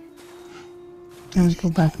 Can we go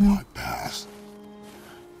back now? My past.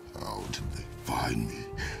 How did they find me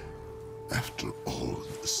after all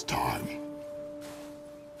this time?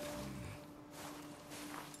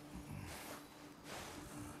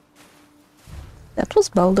 That was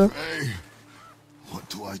Baldur. Hey, what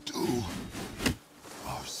do I do?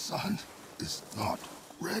 Our son is not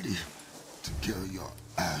ready to carry your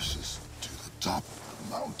ashes to the top of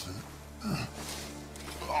the mountain.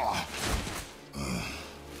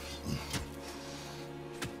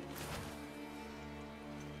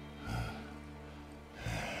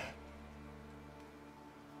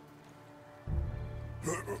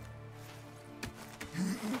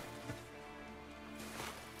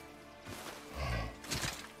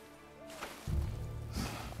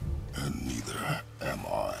 And neither am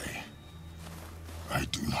I. I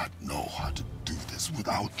do not know how to do this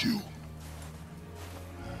without you.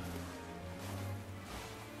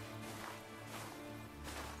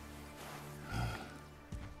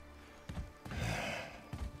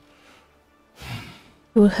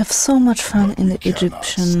 We will have so much fun in the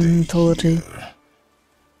Egyptian mythology. Here.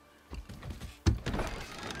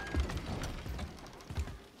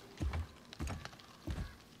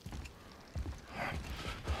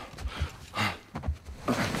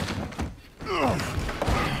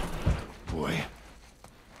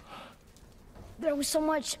 There was so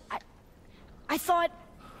much. I thought...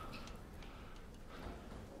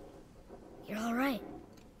 You're all right.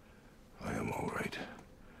 I am all right.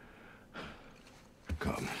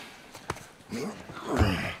 Come.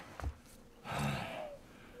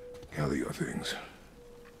 Gather your things.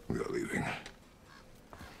 We are leaving.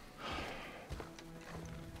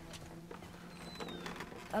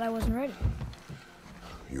 Thought I wasn't ready.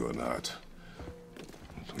 You are not.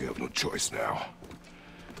 We have no choice now.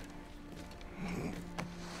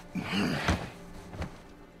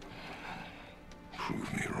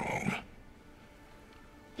 Prove me wrong.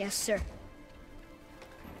 Yes, sir.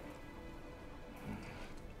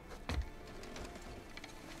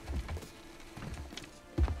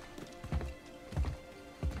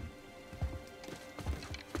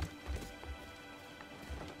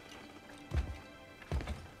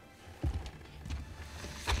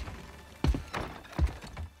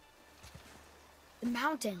 The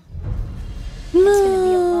mountain. It's gonna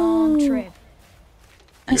be a long trip.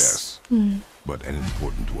 Yes, but an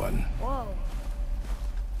important one. Whoa.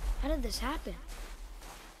 How did this happen?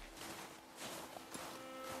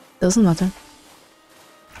 Doesn't matter.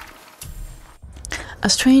 A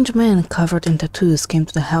strange man covered in tattoos came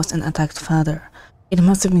to the house and attacked father. It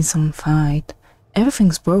must have been some fight.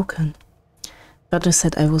 Everything's broken. Father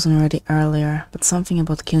said I wasn't ready earlier, but something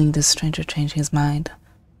about killing this stranger changed his mind.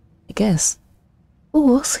 I guess.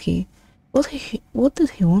 Who was he? What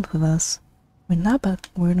did he want with us?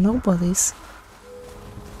 We're nobodies.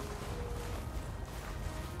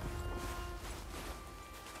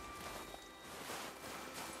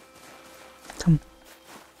 Come.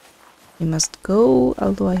 We must go,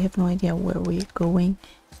 although I have no idea where we're going.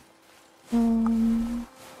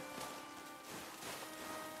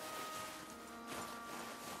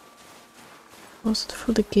 Was it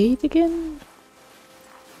through the gate again?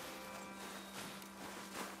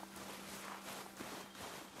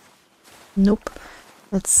 Nope.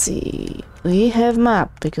 Let's see. We have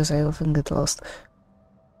map because I often get lost.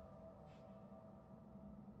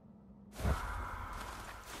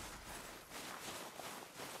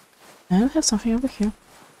 I have something over here.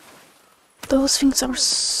 Those things are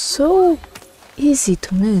so easy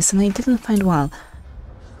to miss, and I didn't find one.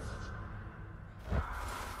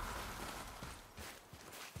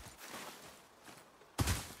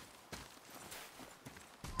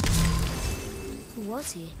 Who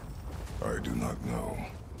was he? I do not know.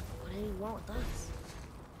 What did he want with us?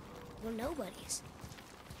 We're nobodies.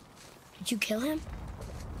 Did you kill him?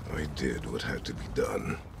 I did what had to be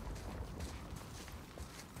done.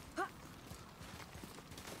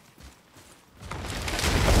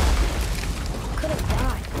 Could have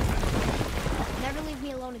died. Never leave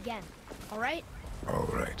me alone again. All right? All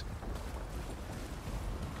right.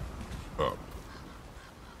 Up.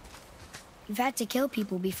 You've had to kill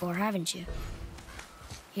people before, haven't you?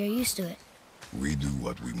 You're used to it. We do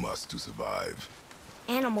what we must to survive.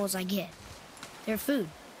 Animals, I get. They're food.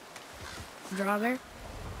 Draugr,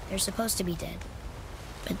 they're supposed to be dead.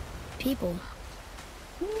 But people,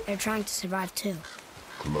 they're trying to survive too.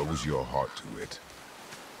 Close your heart to it.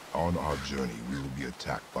 On our journey, we will be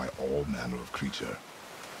attacked by all manner of creature.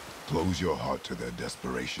 Close your heart to their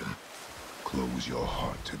desperation. Close your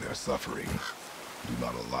heart to their suffering. Do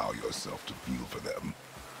not allow yourself to feel for them.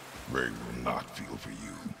 They will not feel for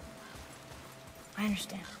you. I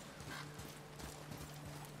understand.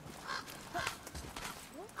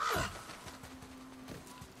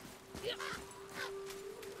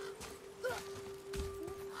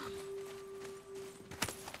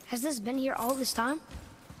 Has this been here all this time?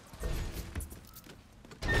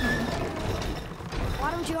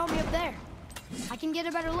 Why don't you help me up there? I can get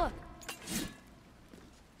a better look.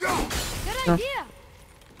 Good idea!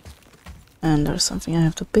 And there's something I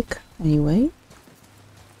have to pick anyway.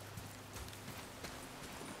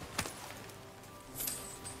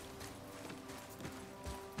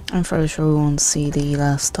 I'm fairly sure we won't see the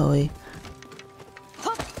last toy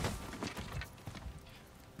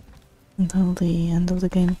until the end of the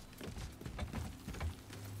game.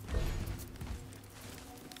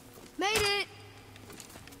 Made it!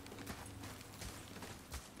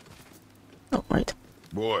 Oh, right.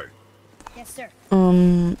 Boy. Yes, sir.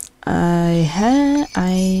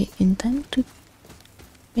 I intend to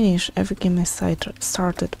finish every game I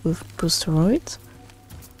started with Boosteroid.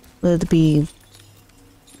 Will it be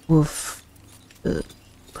with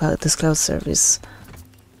this cloud service?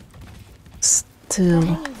 Still.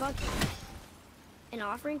 Hanging bucket. An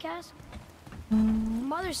offering cask?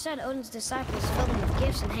 Mother said Odin's disciples fill them with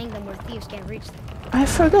gifts and hang them where thieves can't reach them. I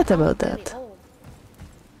forgot about Really that. old.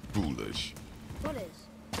 Foolish. What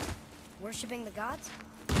is? Worshipping the gods?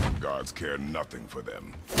 Gods care nothing for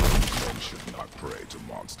them. Men should not pray to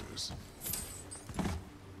monsters.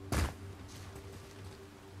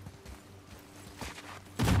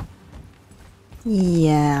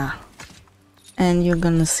 Yeah. And you're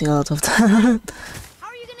gonna see a lot of that. How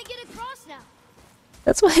are you gonna get across now?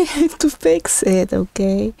 That's why I have to fix it,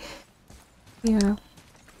 okay? Yeah.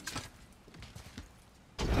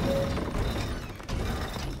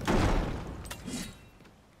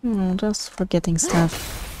 Just forgetting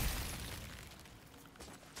stuff.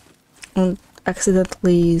 And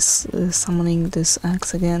accidentally summoning this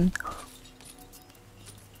axe again.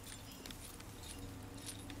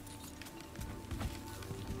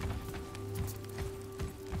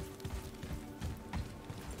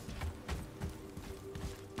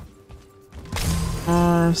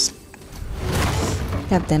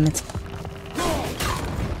 God damn it.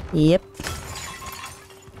 Yep.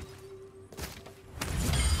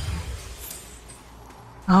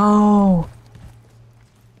 Oh.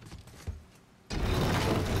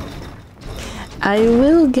 I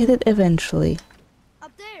will get it eventually.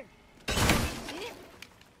 Up there. See it?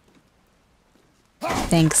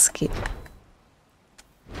 Thanks, kid.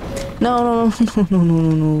 No, no, no, no, no,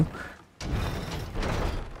 no, no.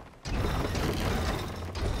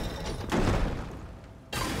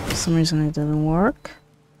 For some reason it doesn't work.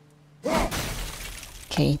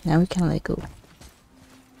 Okay, now we can let go.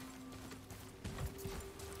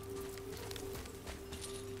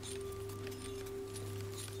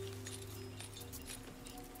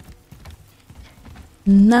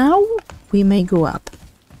 Now we may go up.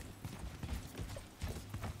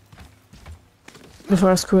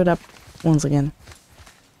 Before I screw it up once again.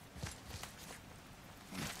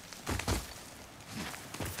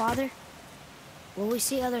 Father, will we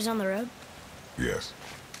see others on the road? Yes.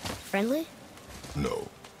 Friendly? No.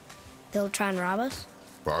 They'll try and rob us?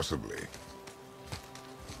 Possibly.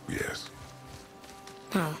 Yes.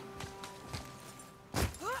 Huh.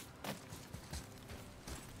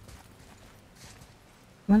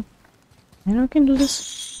 Come on. I know I can do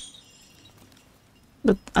this.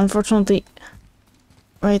 But unfortunately,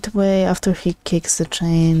 right away after he kicks the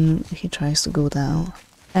chain, he tries to go down.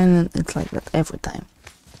 And it's like that every time.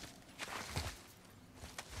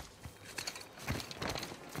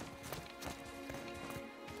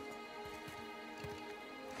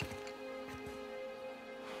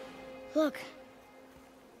 Look.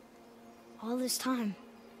 All this time,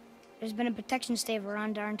 there's been a protection stave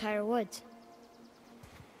around our entire woods.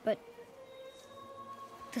 But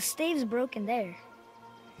the stave's broken there.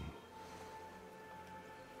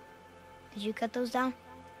 Did you cut those down?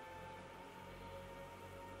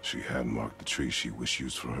 She had marked the tree she wished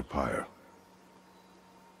used for her pyre.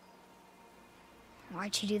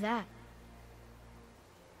 Why'd she do that?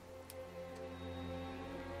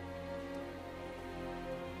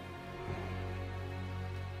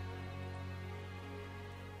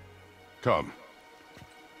 Come.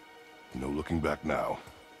 No looking back now.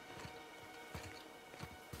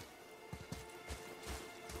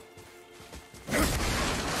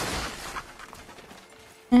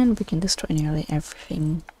 And we can destroy nearly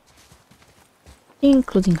everything.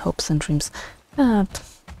 Including hopes and dreams. But...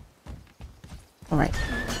 alright.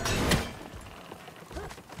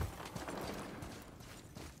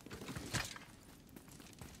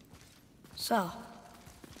 So,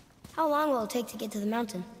 how long will it take to get to the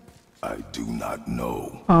mountain? I do not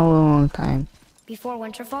know. A long time. Before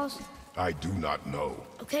winter falls? I do not know.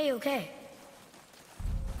 Okay, okay.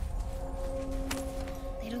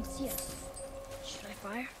 They don't see us. Should I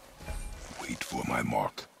fire? Wait for my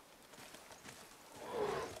mark.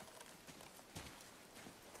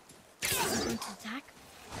 Going to attack?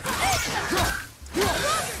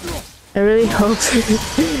 I really hoped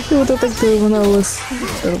it would attack the when I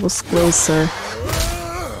was closer.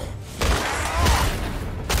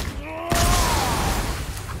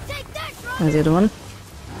 There's the other one.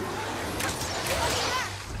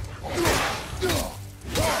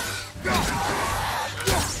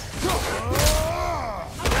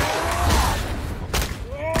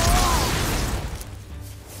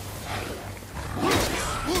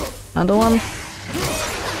 Another one.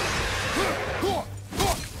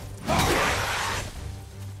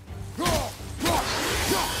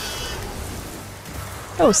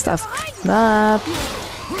 Oh, stuff. That...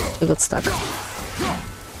 I got stuck.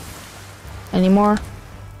 Any more?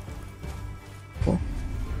 Cool.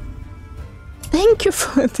 Thank you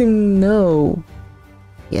for letting me know.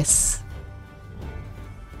 Yes.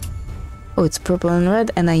 Oh, it's purple and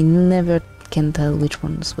red, and I never can tell which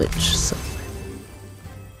one's which, so...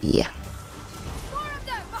 yeah.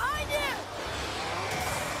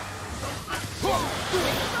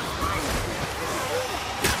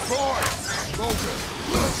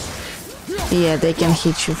 Yeah, they can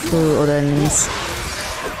hit you through other enemies.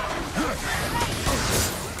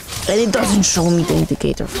 And it doesn't show me the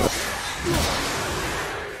indicator for it.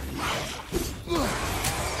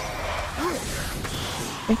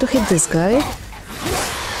 I have to hit this guy.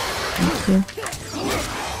 Thank you.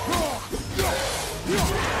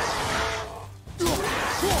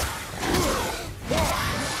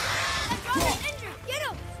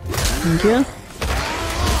 Thank you.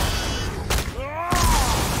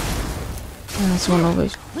 There's one over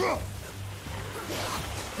here.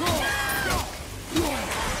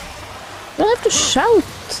 I have to shout.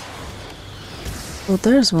 Oh,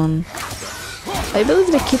 there's one. I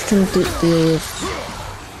believe the kid can do the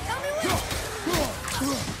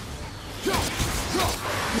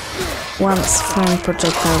once from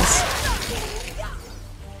projectiles,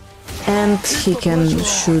 and he can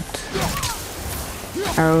shoot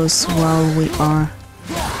arrows while we are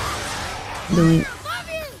doing.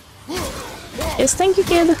 Yes, thank you,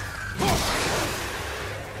 kid.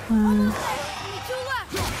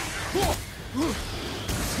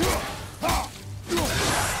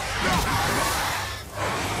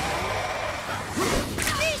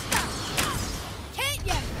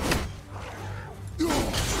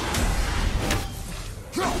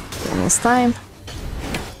 Almost time.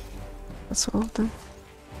 That's all of them.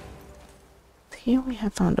 Here we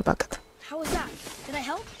have found a bucket. How was that? Did I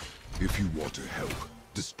help? If you want to help,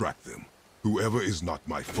 distract them. Whoever is not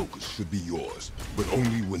my focus should be yours, but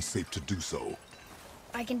only when safe to do so.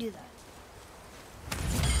 I can do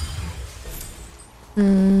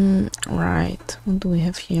that. Right. What do we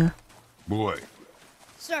have here? Boy.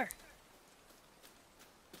 Sir.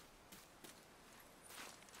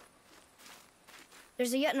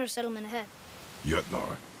 There's a Yetnar settlement ahead.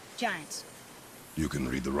 Yetnar. Giants. You can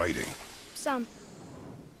read the writing. Some.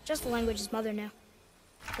 Just the language his mother knew.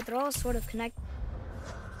 But they're all sort of connected.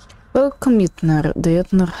 Welcome, Yetnar. The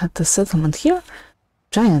Yetnar had a settlement here?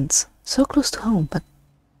 Giants. So close to home, but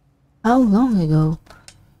how long ago?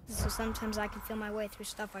 So sometimes I can feel my way through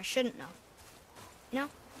stuff I shouldn't know. You know?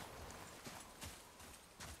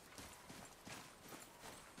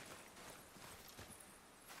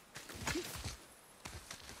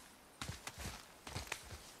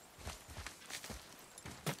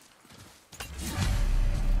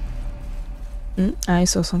 I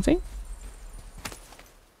saw something.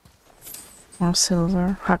 More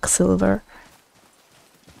silver. Hack silver.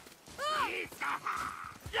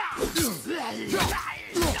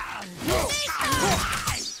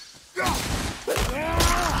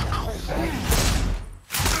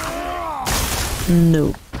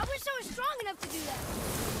 No. I wish I was strong enough to do that.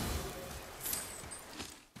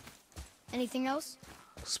 Anything else?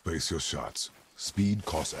 Space your shots. Speed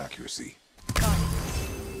costs accuracy.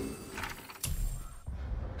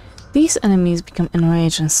 These enemies become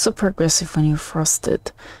enraged and super aggressive when you're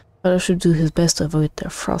frosted. But I should do his best to avoid their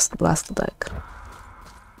frost blast attack.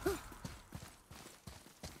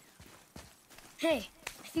 Hey,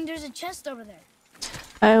 I think there's a chest over there.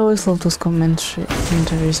 I always love those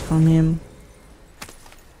commentaries from him.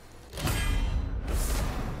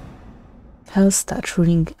 Hellstat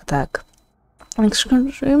shooting attack. An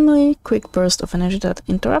extremely quick burst of energy that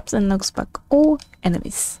interrupts and knocks back all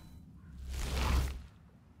enemies.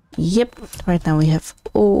 Yep, right now we have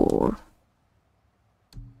ore.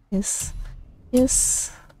 Yes,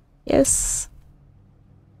 yes, yes.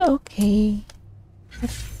 Okay.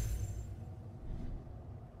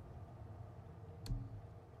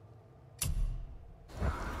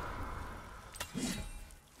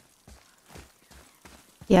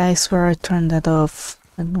 Yeah, I swear I turned that off.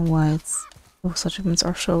 I don't know why those achievements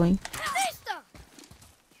are showing.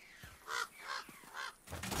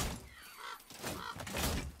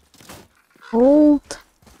 Hold.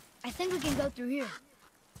 I think we can go through here.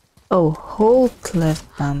 Oh, hold left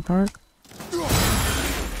bumper.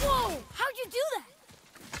 Whoa! How'd you do that?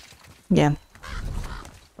 Yeah.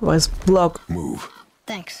 It was blocked. Move.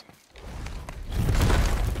 Thanks.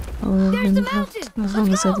 Oh, There's the mountain. as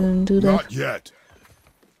long as I didn't do that. Not yet.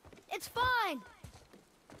 It's fine.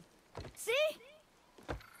 See?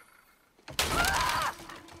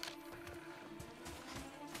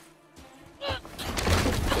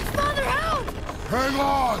 Father, help! Hang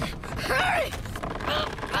on! Hurry!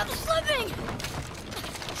 I'm slipping!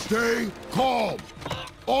 Stay calm.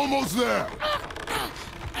 Almost there.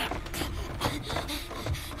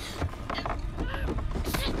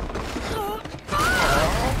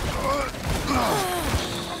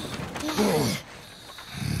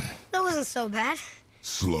 That wasn't so bad.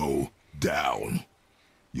 Slow down.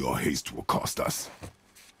 Your haste will cost us.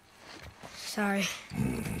 Sorry.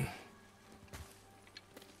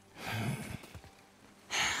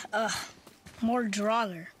 More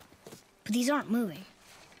Draugr. But these aren't moving.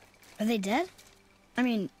 Are they dead? I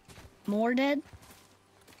mean, more dead?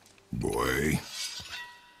 Boy.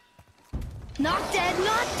 Not dead,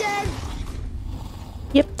 not dead!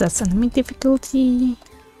 Yep, that's enemy difficulty.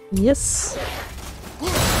 Yes.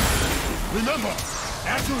 Remember,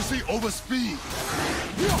 accuracy over speed.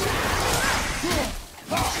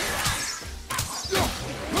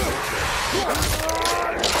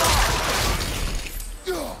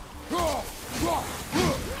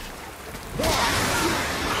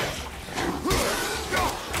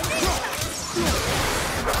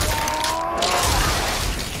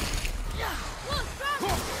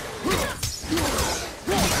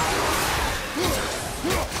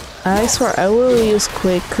 I swear I will use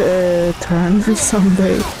quick turn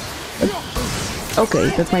someday. Okay,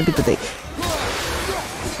 that might be the day.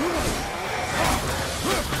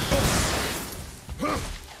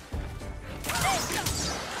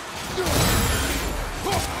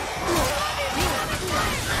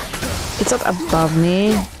 It's not above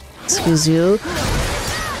me. Excuse you.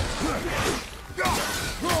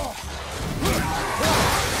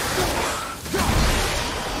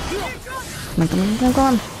 Come on, come on, come on,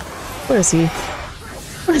 come on. Where is he?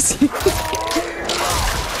 Where is he?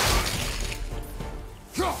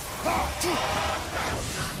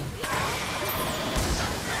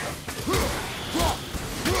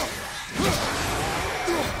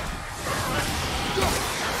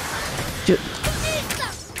 Dude.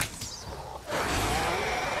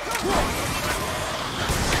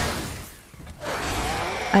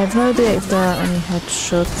 I have no idea if there are any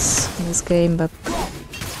headshots in this game, but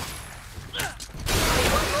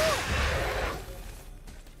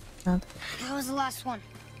That was the last one.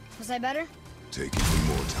 Was I better? Take even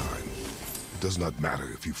more time. It does not matter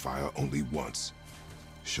if you fire only once.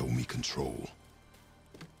 Show me control.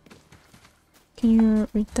 can you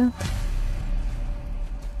read that?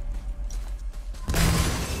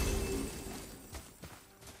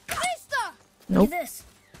 Nope. Look at this.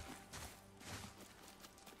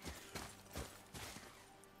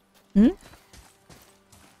 Hmm?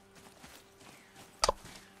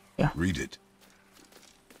 Read it.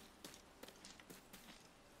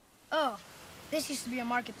 Oh, this used to be a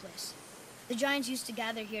marketplace. The giants used to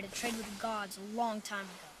gather here to trade with the gods a long time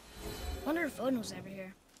ago. Wonder if Odin was ever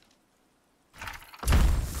here.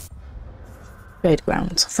 Trade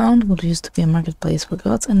grounds. Found what used to be a marketplace where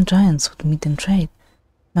gods and giants would meet and trade.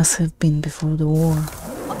 Must have been before the war.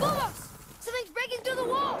 Above us! Something's breaking through the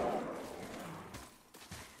wall!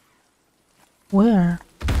 Where?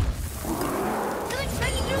 Something's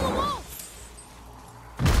breaking through the wall!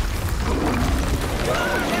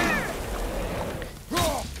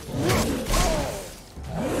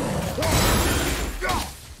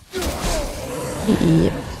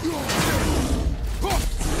 Yep.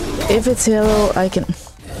 If it's yellow, I can...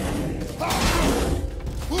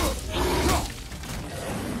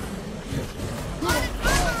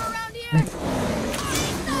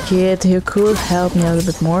 Kid, you could help me a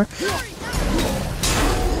little bit more.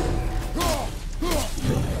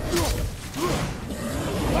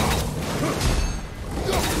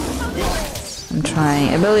 I'm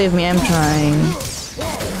trying. Believe me, I'm trying.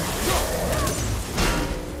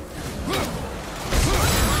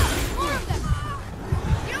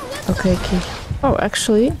 Okay, kid. Oh,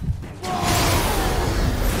 actually...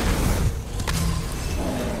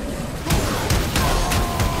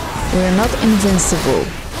 we're not invincible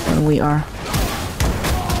when we are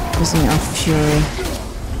using our fury.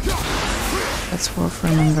 That's worth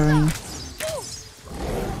remembering.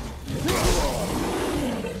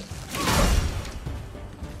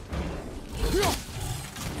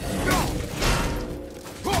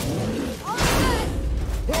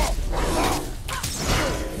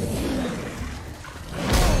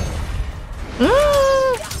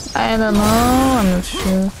 I don't know, I'm not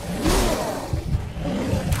sure.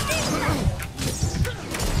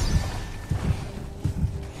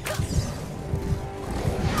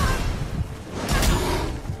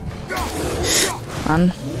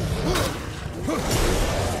 On.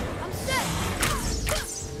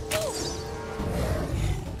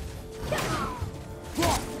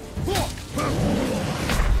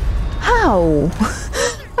 How?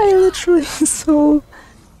 I literally saw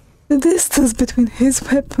the distance between his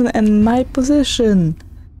weapon and my position.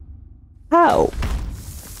 How?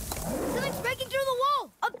 Something's breaking through the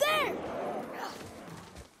wall! Up there!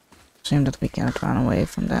 Shame that we cannot run away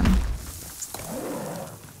from them.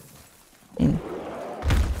 In.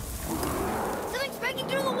 Something's breaking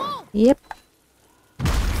through the wall! Yep.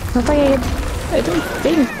 Not like I don't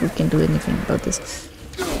think we can do anything about this.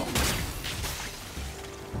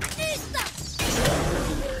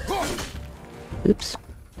 Oops.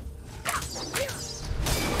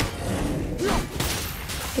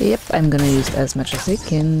 Yep, I'm gonna use as much as I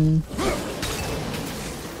can.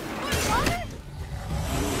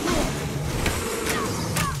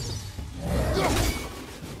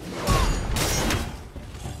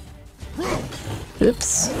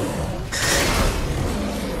 Oops.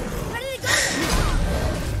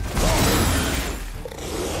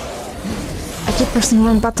 I keep pressing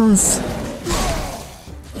wrong buttons.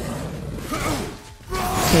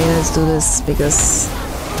 Okay, let's do this because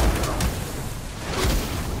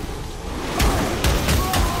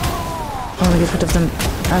I want to get rid of them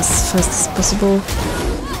as fast as possible.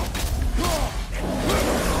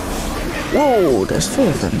 Whoa, there's 4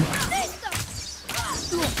 of them.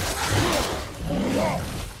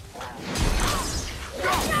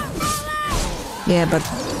 Yeah, but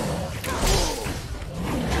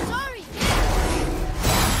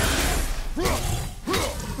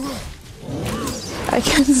I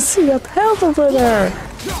can see that health over there.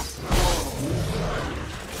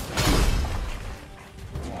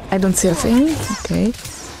 I don't see a thing. Okay.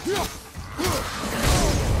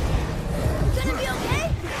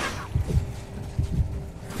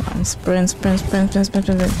 Sprint.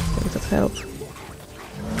 That help.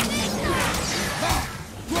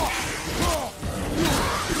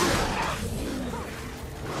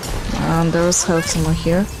 There's health somewhere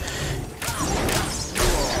here.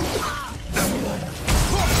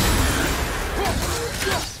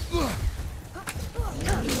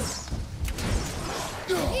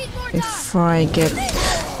 If I get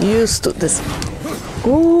used to this.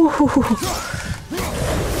 Ooh.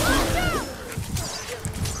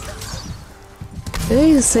 Did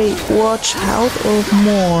they say watch out or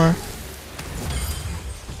more?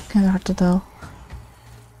 Kinda hard to tell.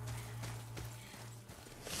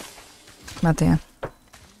 But yeah.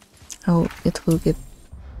 Oh, it will get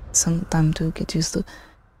some time to get used to.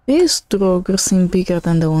 These Draugr seem bigger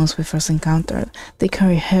than the ones we first encountered. They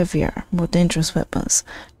carry heavier, more dangerous weapons.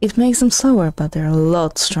 It makes them slower, but they're a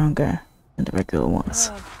lot stronger than the regular ones.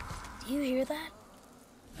 Do you hear that?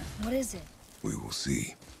 What is it? We will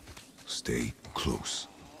see. Stay close.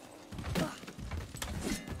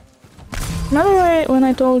 Remember when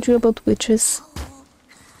I told you about witches?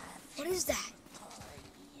 What is that?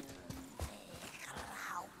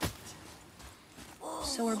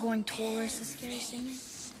 So we're going towards the scary singing?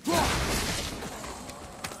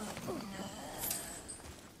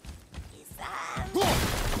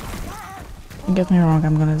 Don't get me wrong,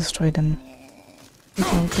 I'm gonna destroy them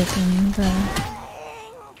before getting there.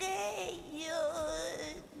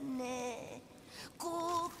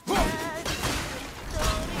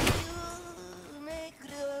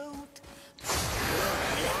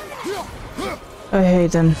 I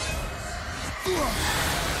hate them.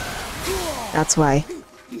 That's why.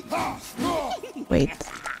 Wait.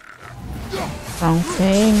 Wrong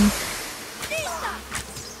thing.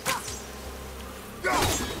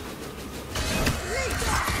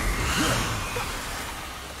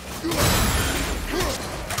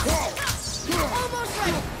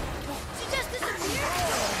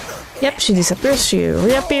 Yep, she disappears, she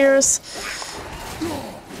reappears.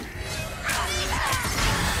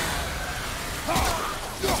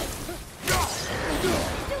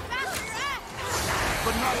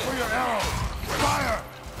 But not for your arrow! Fire!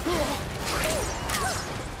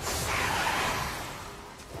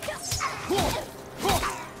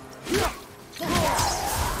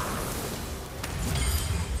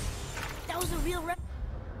 That was a real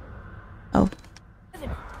Oh.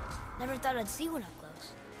 Never thought I'd see one up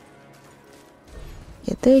close.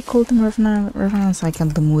 Yeah, they call them revenants, I call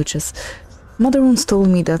them witches. Mother once told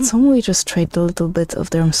me that some witches trade a little bit of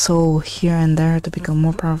their soul here and there to become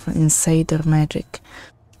more powerful and say their magic.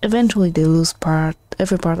 Eventually they lose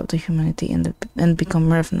every part of the humanity and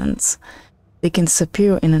become revenants. They can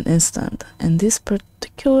disappear in an instant, and these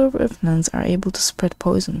particular revenants are able to spread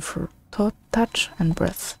poison through touch and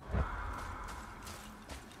breath.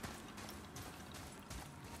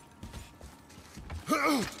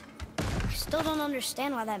 I still don't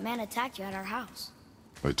understand why that man attacked you at our house.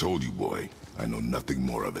 I told you, boy. I know nothing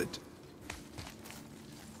more of it.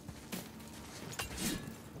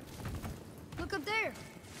 Look up there.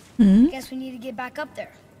 Hmm? Guess we need to get back up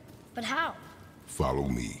there. But how? Follow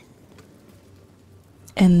me.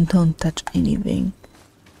 And don't touch anything.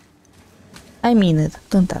 I mean it,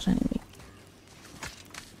 don't touch anything.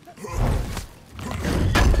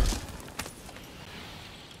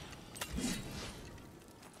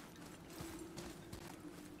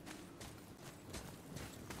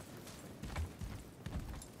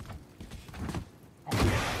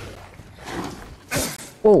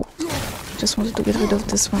 Whoa, just wanted to get rid of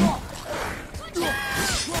this one.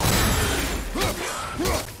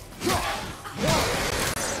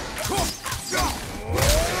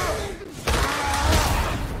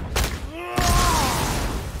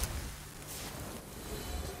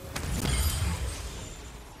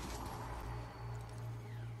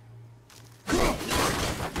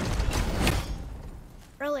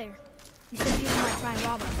 You said people might try and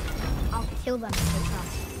rob us. I'll kill them if they try.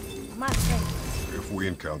 I'm not afraid. If we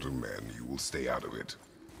encounter men, you will stay out of it.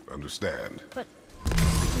 Understand? But we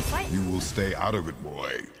can fight. You will stay out of it,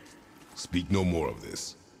 boy. Speak no more of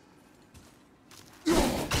this.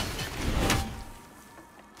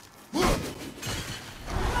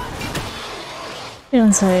 You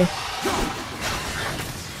don't say.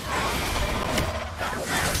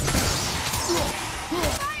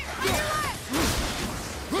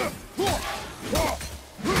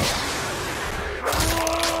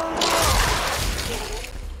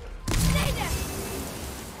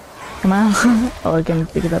 Come on. Oh, I can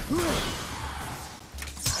pick it up.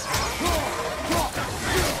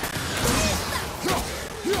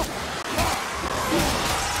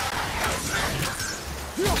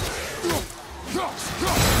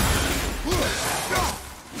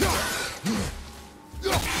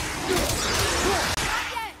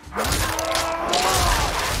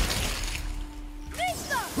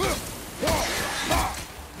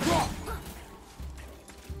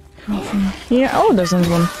 Here, oh, there's another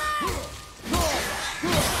one.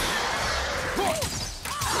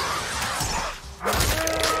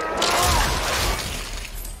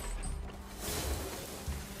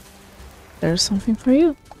 There's something for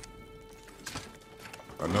you.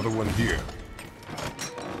 Another one here.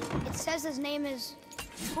 It says his name is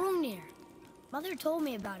Hrungnir. Mother told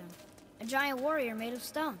me about him. A giant warrior made of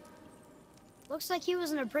stone. Looks like he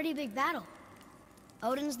was in a pretty big battle.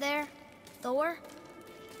 Odin's there, Thor,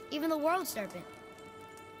 even the world serpent.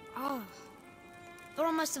 Oh,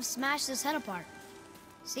 Thor must have smashed his head apart.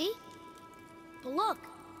 See? But look,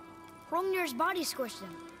 Hrungnir's body squished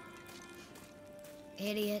him.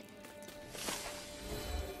 Idiot.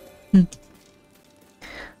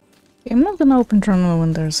 I'm not gonna open journal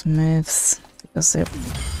when there's myths, because they're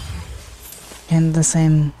in the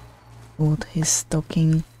same wood he's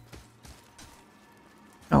talking.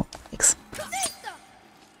 Oh, thanks.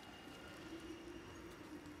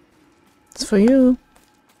 It's for you.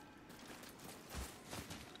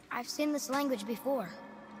 I've seen this language before.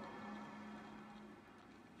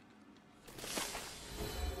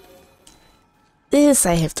 This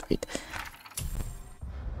I have to read.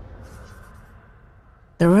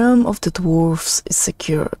 The realm of the dwarfs is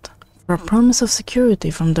secured. For a promise of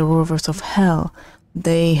security from the rovers of hell,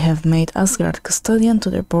 they have made Asgard custodian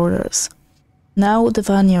to their borders. Now the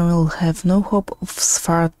Vanir will have no hope of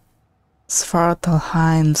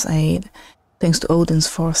Svartalheim's aid, thanks to Odin's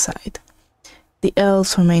foresight. The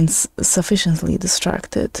elves remain sufficiently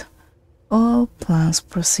distracted. All plans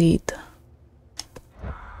proceed.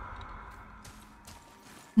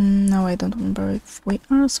 Now I don't remember if we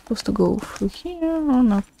are supposed to go through here or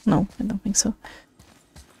not. No, I don't think so.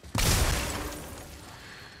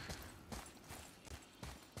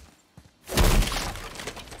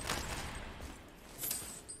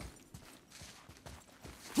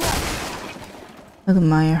 I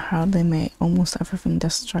admire how they make almost everything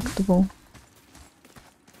destructible.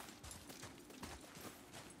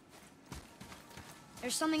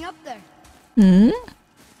 There's something up there. Hmm?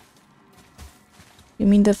 You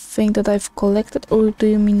mean the thing that I've collected, or do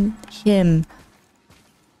you mean him?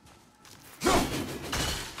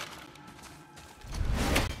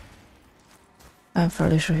 I'm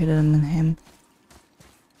fairly sure he didn't mean him.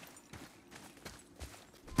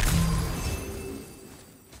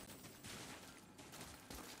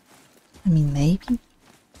 I mean, maybe.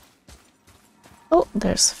 Oh,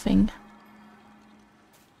 there's a thing.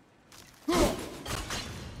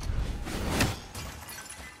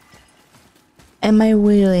 Am I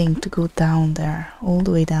willing to go down there? All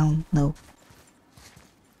the way down? No.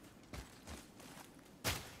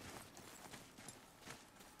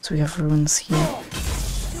 So we have ruins here.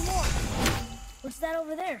 What's that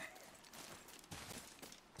over there?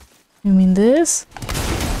 You mean this?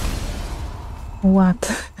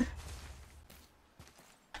 What?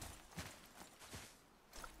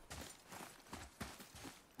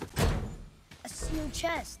 A steel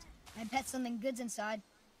chest. I bet something good's inside.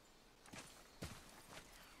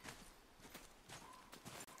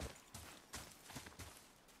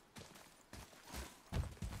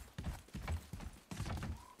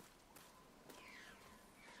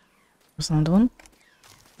 There's another one.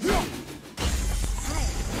 Hey,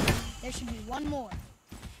 there should be one more.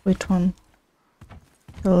 Which one?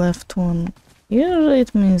 The left one. Usually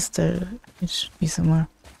it means there it should be somewhere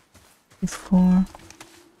before.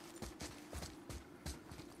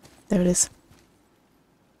 There it is.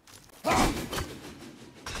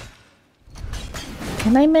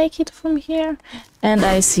 Can I make it from here? And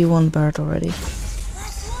I see one bird already.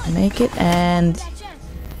 I make it and...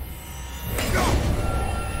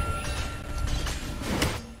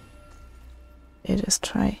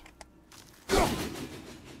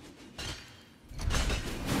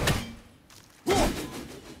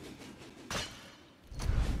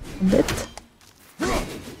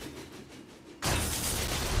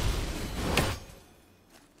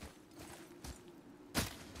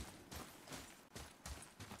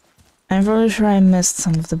 I'm really sure I missed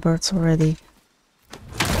some of the birds already.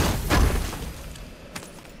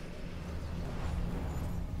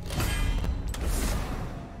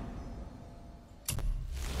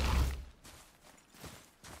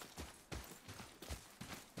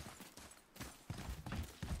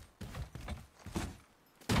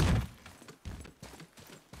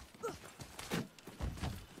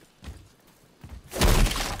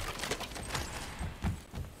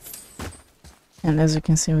 And as you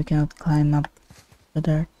can see, we cannot climb up to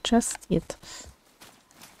their chest yet.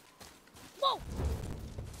 Whoa.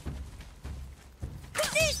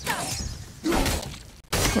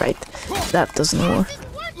 Right, that doesn't work.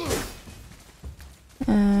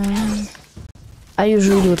 I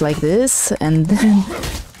usually do it like this and then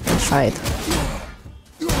fight.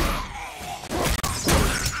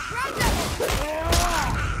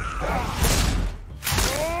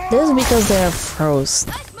 This is because they are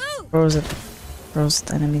frozen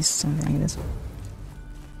enemies, something like this.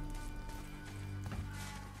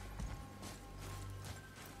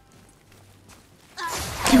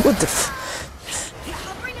 What the f...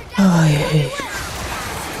 Oh, yeah.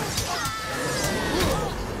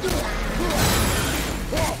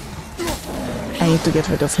 I need to get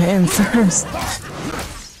rid of him first.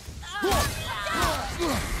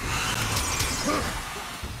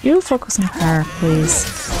 You focus on her, please.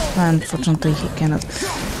 Unfortunately, he cannot.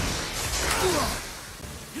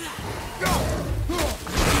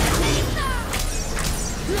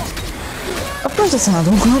 Of course, it's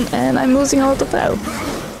another one, and I'm losing a lot of health.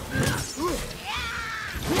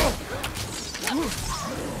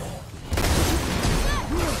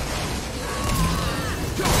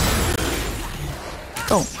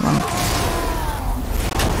 Oh, wow.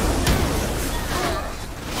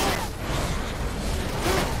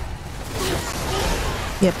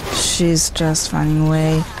 Yep, she's just running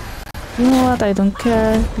away. You know what, I don't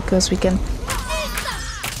care, because we can...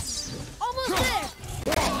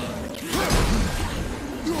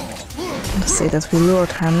 Let's say that we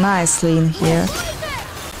lured her nicely in here.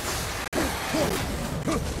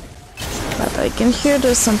 But I can hear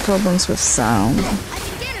there's some problems with sound.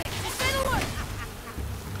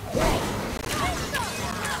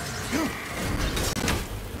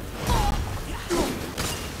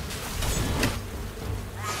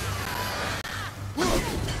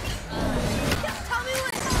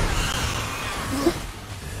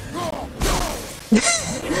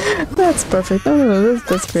 That's perfect. No,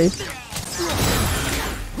 that's great.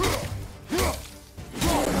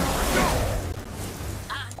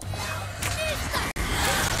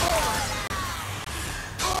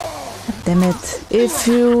 Damn it. If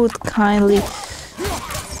you would kindly...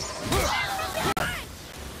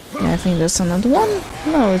 Yeah, I think there's another one.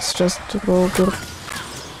 No, it's just Roger.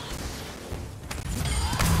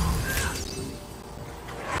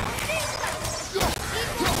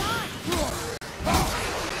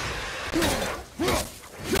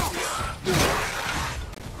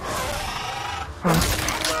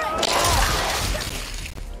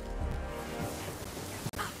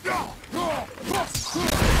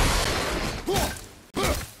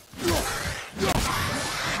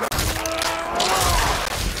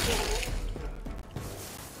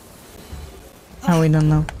 We don't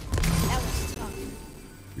know.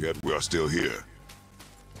 Yet we are still here.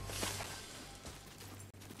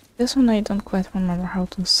 This one I don't quite remember how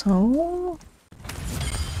to solve. I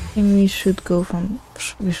think we should go from...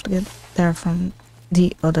 We should get there from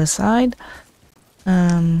the other side.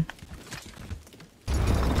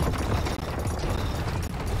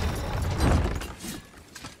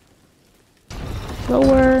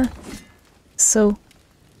 Lower. So...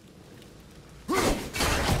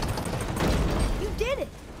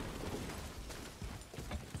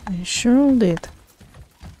 I sure did.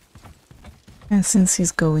 And since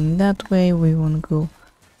he's going that way, we won't go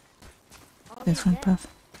different path.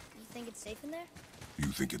 You think it's safe in there? You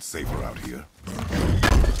think it's safer out here?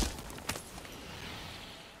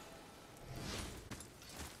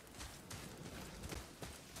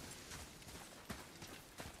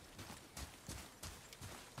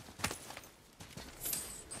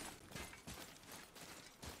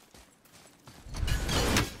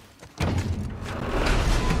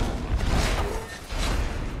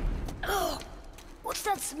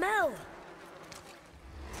 Smell!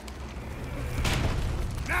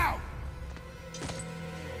 Now!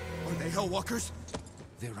 Are they Hellwalkers?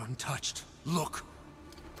 They're untouched. Look!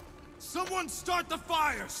 Someone start the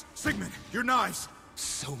fires! Sigmund, your knives!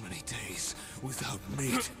 So many days without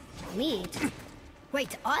meat. Meat?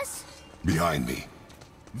 Wait, us? Behind me.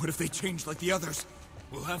 What if they change like the others?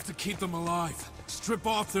 We'll have to keep them alive. Strip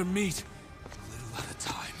off their meat. A little at a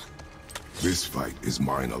time. This fight is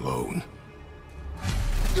mine alone.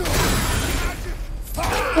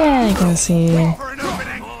 Yeah, you can see For an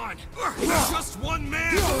opening. Just one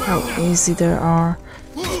man. how easy they are.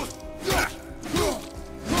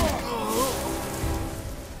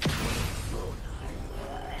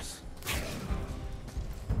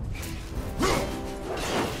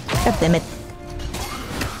 God damn it.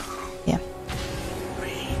 Yeah.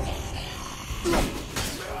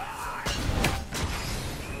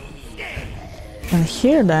 I can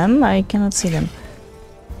hear them, I cannot see them.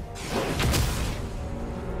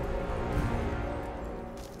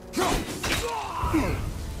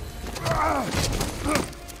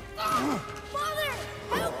 Father,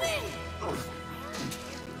 help me!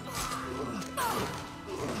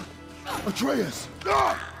 Atreus!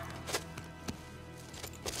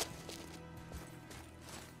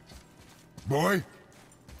 Boy?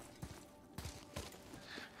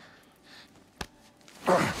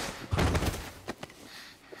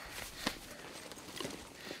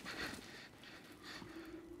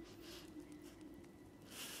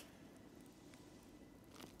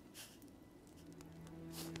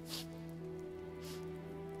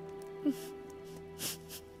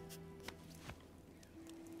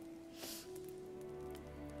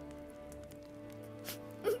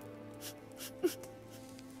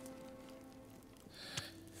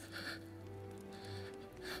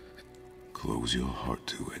 Close your heart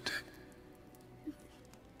to it.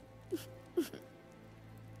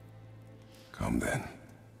 Come then.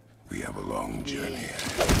 We have a long journey.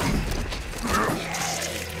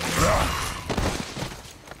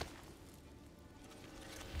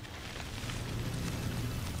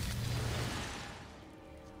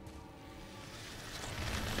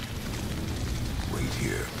 Wait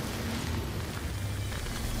here.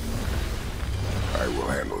 I will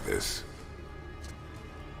handle this.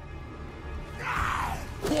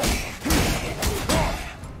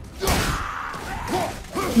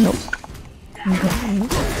 Nope. Okay.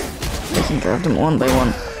 Taking care of them one by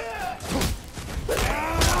one.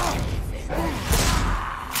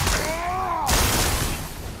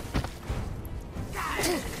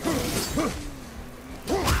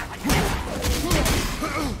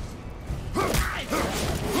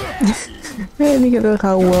 Look at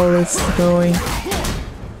how well it's going.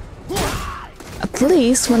 At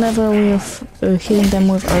least whenever we're hitting them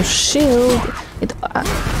with our shield, it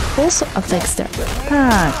also affects their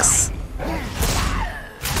attacks.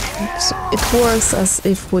 So it works as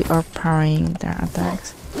if we are parrying their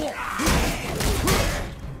attacks.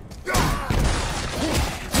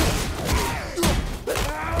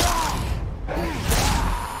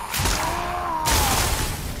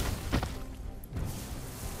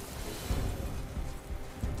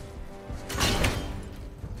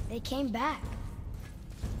 They came back.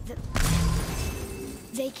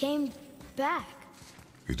 They came back.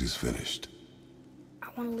 It is finished. I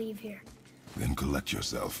want to leave here. Then collect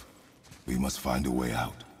yourself. We must find a way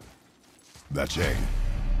out. That chain.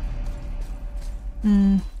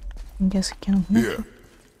 I guess I can move Here.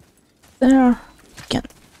 there. Can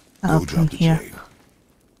Go open drop the here. chain.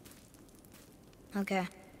 Okay.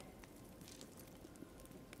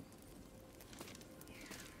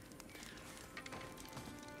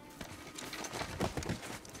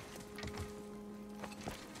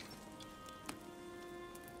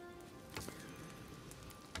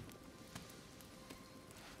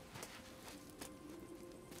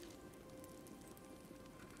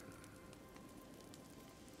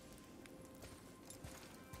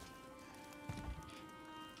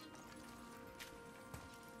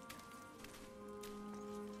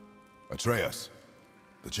 Atreus.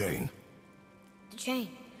 The chain. The chain.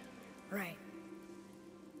 Right.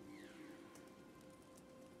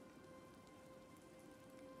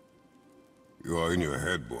 You are in your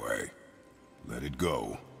head, boy. Let it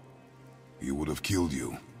go. He would have killed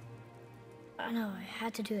you. I know, I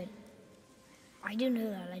had to do it. I do know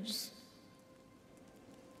that, I just...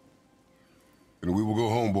 And we will go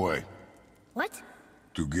home, boy. What?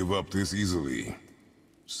 To give up this easily.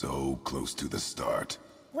 So close to the start.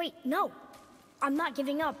 Wait, no! I'm not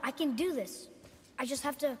giving up. I can do this. I just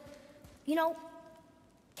have to, you know,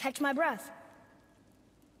 catch my breath.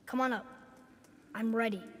 Come on up. I'm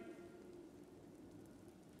ready.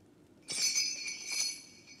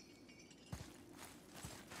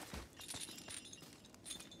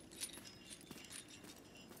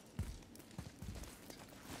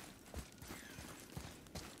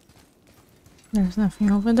 There's nothing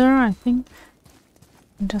over there, I think.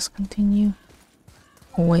 Just continue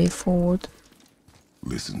way forward.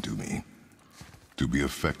 Listen to me. To be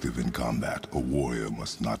effective in combat, a warrior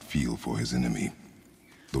must not feel for his enemy.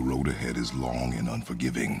 The road ahead is long and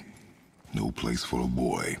unforgiving. No place for a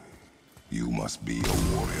boy. You must be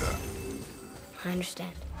a warrior. I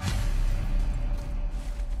understand.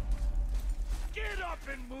 Get up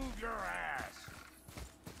and move your ass!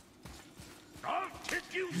 I'll kick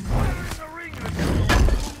you flat in the ring again!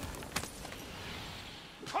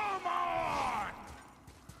 Come on!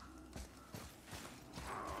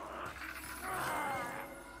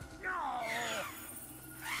 No!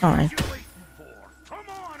 All right. What you waiting for? Come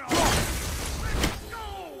on, let's go!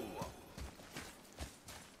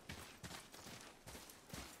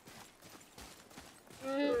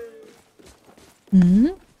 Hmm.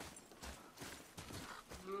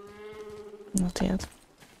 Not yet.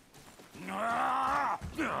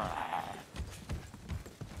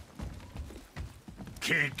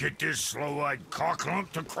 Can't get this slow-eyed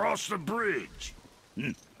cocklump to cross the bridge.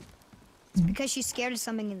 It's because she's scared of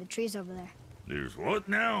something in the trees over there. There's what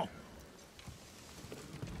now?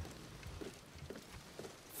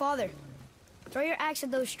 Father, throw your axe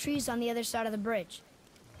at those trees on the other side of the bridge.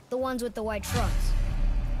 The ones with the white trunks.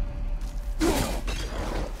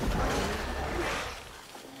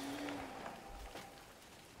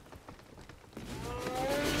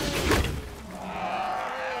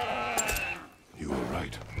 You were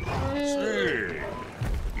right. Say,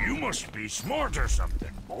 you must be smart or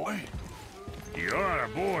something, boy. You are a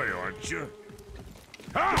boy, aren't you?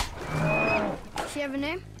 Ha! Does she have a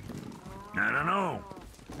name? I don't know.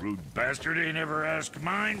 Rude bastard ain't ever asked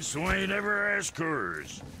mine, so ain't ever asked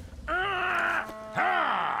hers. Ah!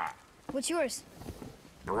 Ha! What's yours?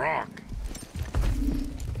 Brock.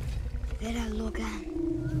 Vera Logan.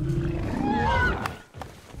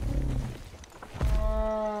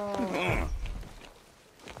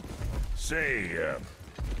 Say,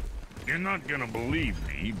 you're not gonna believe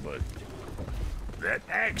me, but that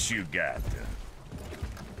axe you got,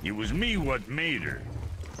 it was me what made her.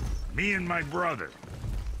 Me and my brother.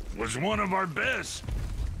 Was one of our best.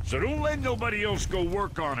 So don't let nobody else go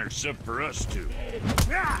work on her except for us two.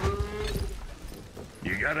 Ah!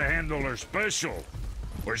 You gotta handle her special,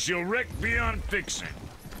 or she'll wreck beyond fixing.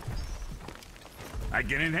 I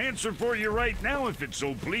can enhance her for you right now if it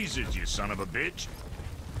so pleases you, son of a bitch.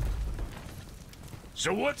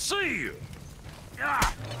 So what say you?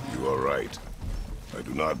 Ah! You are right. I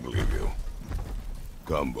do not believe you.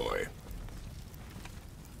 Come, boy.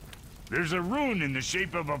 There's a rune in the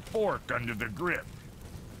shape of a fork under the grip.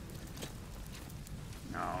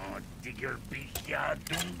 No, digger beak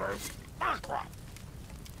dumber.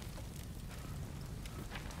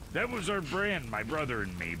 That was our brand, my brother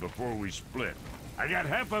and me, before we split. I got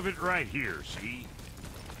half of it right here, see?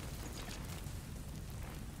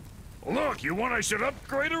 Look, you want I should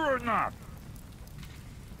upgrade her or not?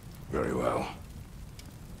 Very well.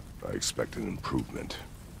 I expect an improvement.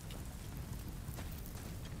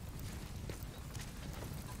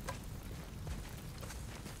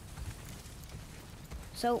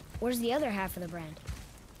 So, where's the other half of the brand?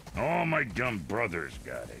 Oh, my dumb brother's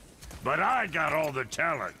got it. But I got all the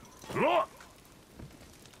talent. Look!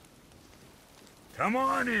 Come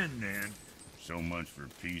on in, then. So much for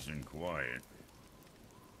peace and quiet.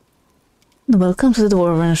 Welcome to the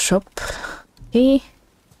Dwarven shop. Okay.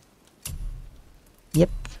 Yep.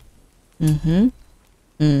 Mm-hmm.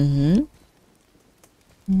 Mm-hmm.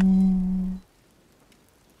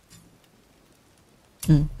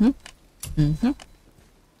 Mm-hmm. Mm-hmm.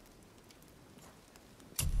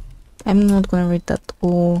 I'm not gonna read that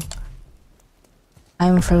all.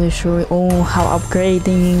 I'm fairly sure how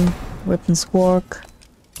upgrading weapons work.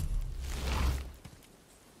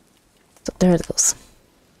 So there it goes.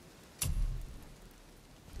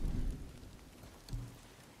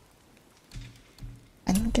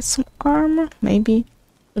 And get some armor, maybe.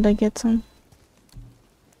 Should I get some?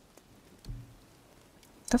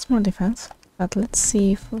 That's more defense. But let's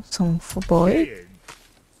see for some for boy.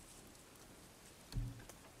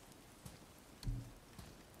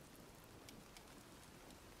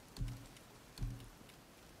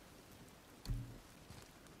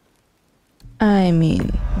 I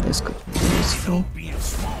mean, this could be useful. Being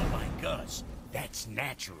small like us, that's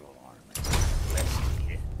natural armor.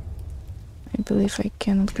 I believe I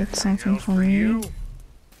cannot get something from you.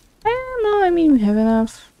 I don't know, I mean, we have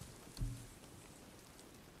enough.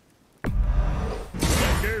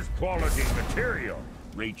 There's quality material.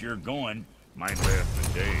 Rate you're going, might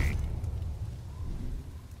last a day.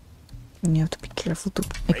 And you have to be careful to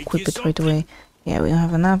equip it right away. Yeah, we don't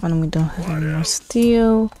have enough and we don't have any more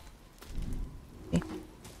steel. Okay.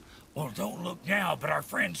 Well, don't look now, but our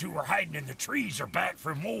friends who were hiding in the trees are back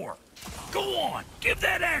for more. Go on, give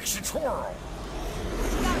that axe a twirl.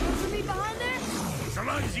 You got room for me behind there? So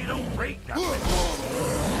long as you don't break nothing.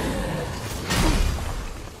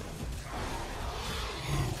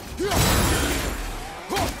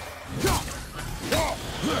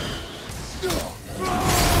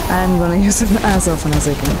 I'm gonna use it as often as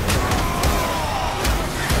I can.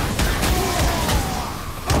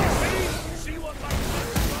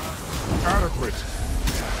 Adequate.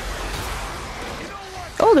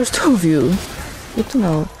 Oh, there's two of you. Good to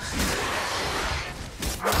know.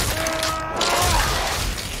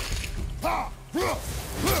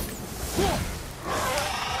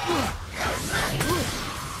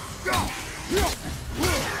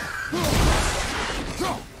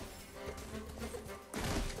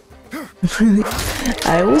 Really?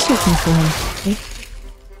 I was looking for him. Okay.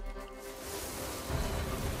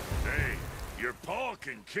 Hey, your paw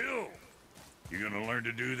can kill. You gonna learn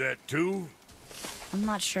to do that too? I'm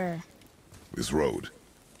not sure. This road,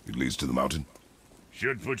 it leads to the mountain.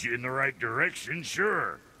 Should put you in the right direction,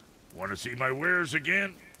 sure. Want to see my wares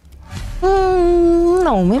again?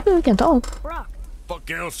 No, maybe we can talk. Brock, Fuck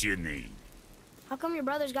else you need? how come your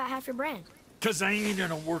brother's got half your brand? 'Cause I ain't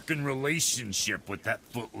in a working relationship with that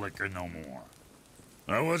footlicker no more.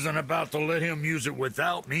 I wasn't about to let him use it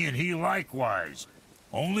without me, and he likewise.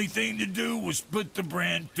 Only thing to do was split the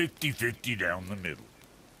brand 50-50 down the middle.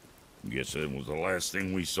 Guess that was the last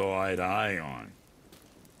thing we saw eye to eye on.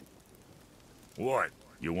 What?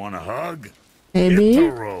 You want a hug? Maybe? Hit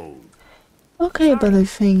the road. Okay, but I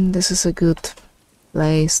think this is a good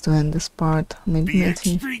place to end this part. Maybe Be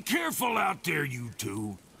meeting. extra careful out there, you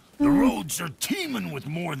two. The roads are teeming with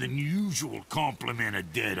more than usual complement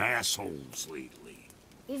of dead assholes lately.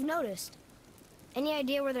 We've noticed. Any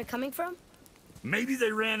idea where they're coming from? Maybe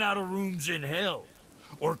they ran out of rooms in hell.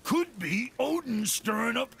 Or could be Odin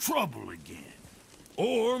stirring up trouble again.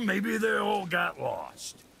 Or maybe they all got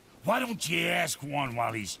lost. Why don't you ask one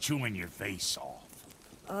while he's chewing your face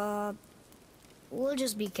off? We'll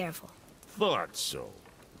just be careful. Thought so.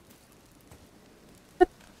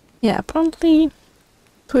 Yeah, apparently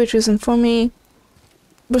Twitch isn't for me.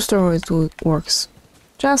 Boosteroid works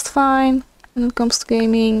just fine when it comes to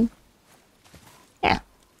gaming. Yeah.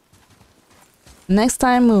 Next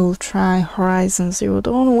time we'll try Horizon Zero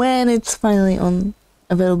Dawn when it's finally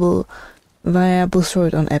available via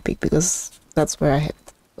Boosteroid on Epic, because that's where I hit.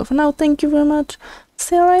 So for now, thank you very much.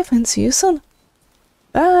 Stay alive and see you soon.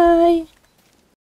 Bye!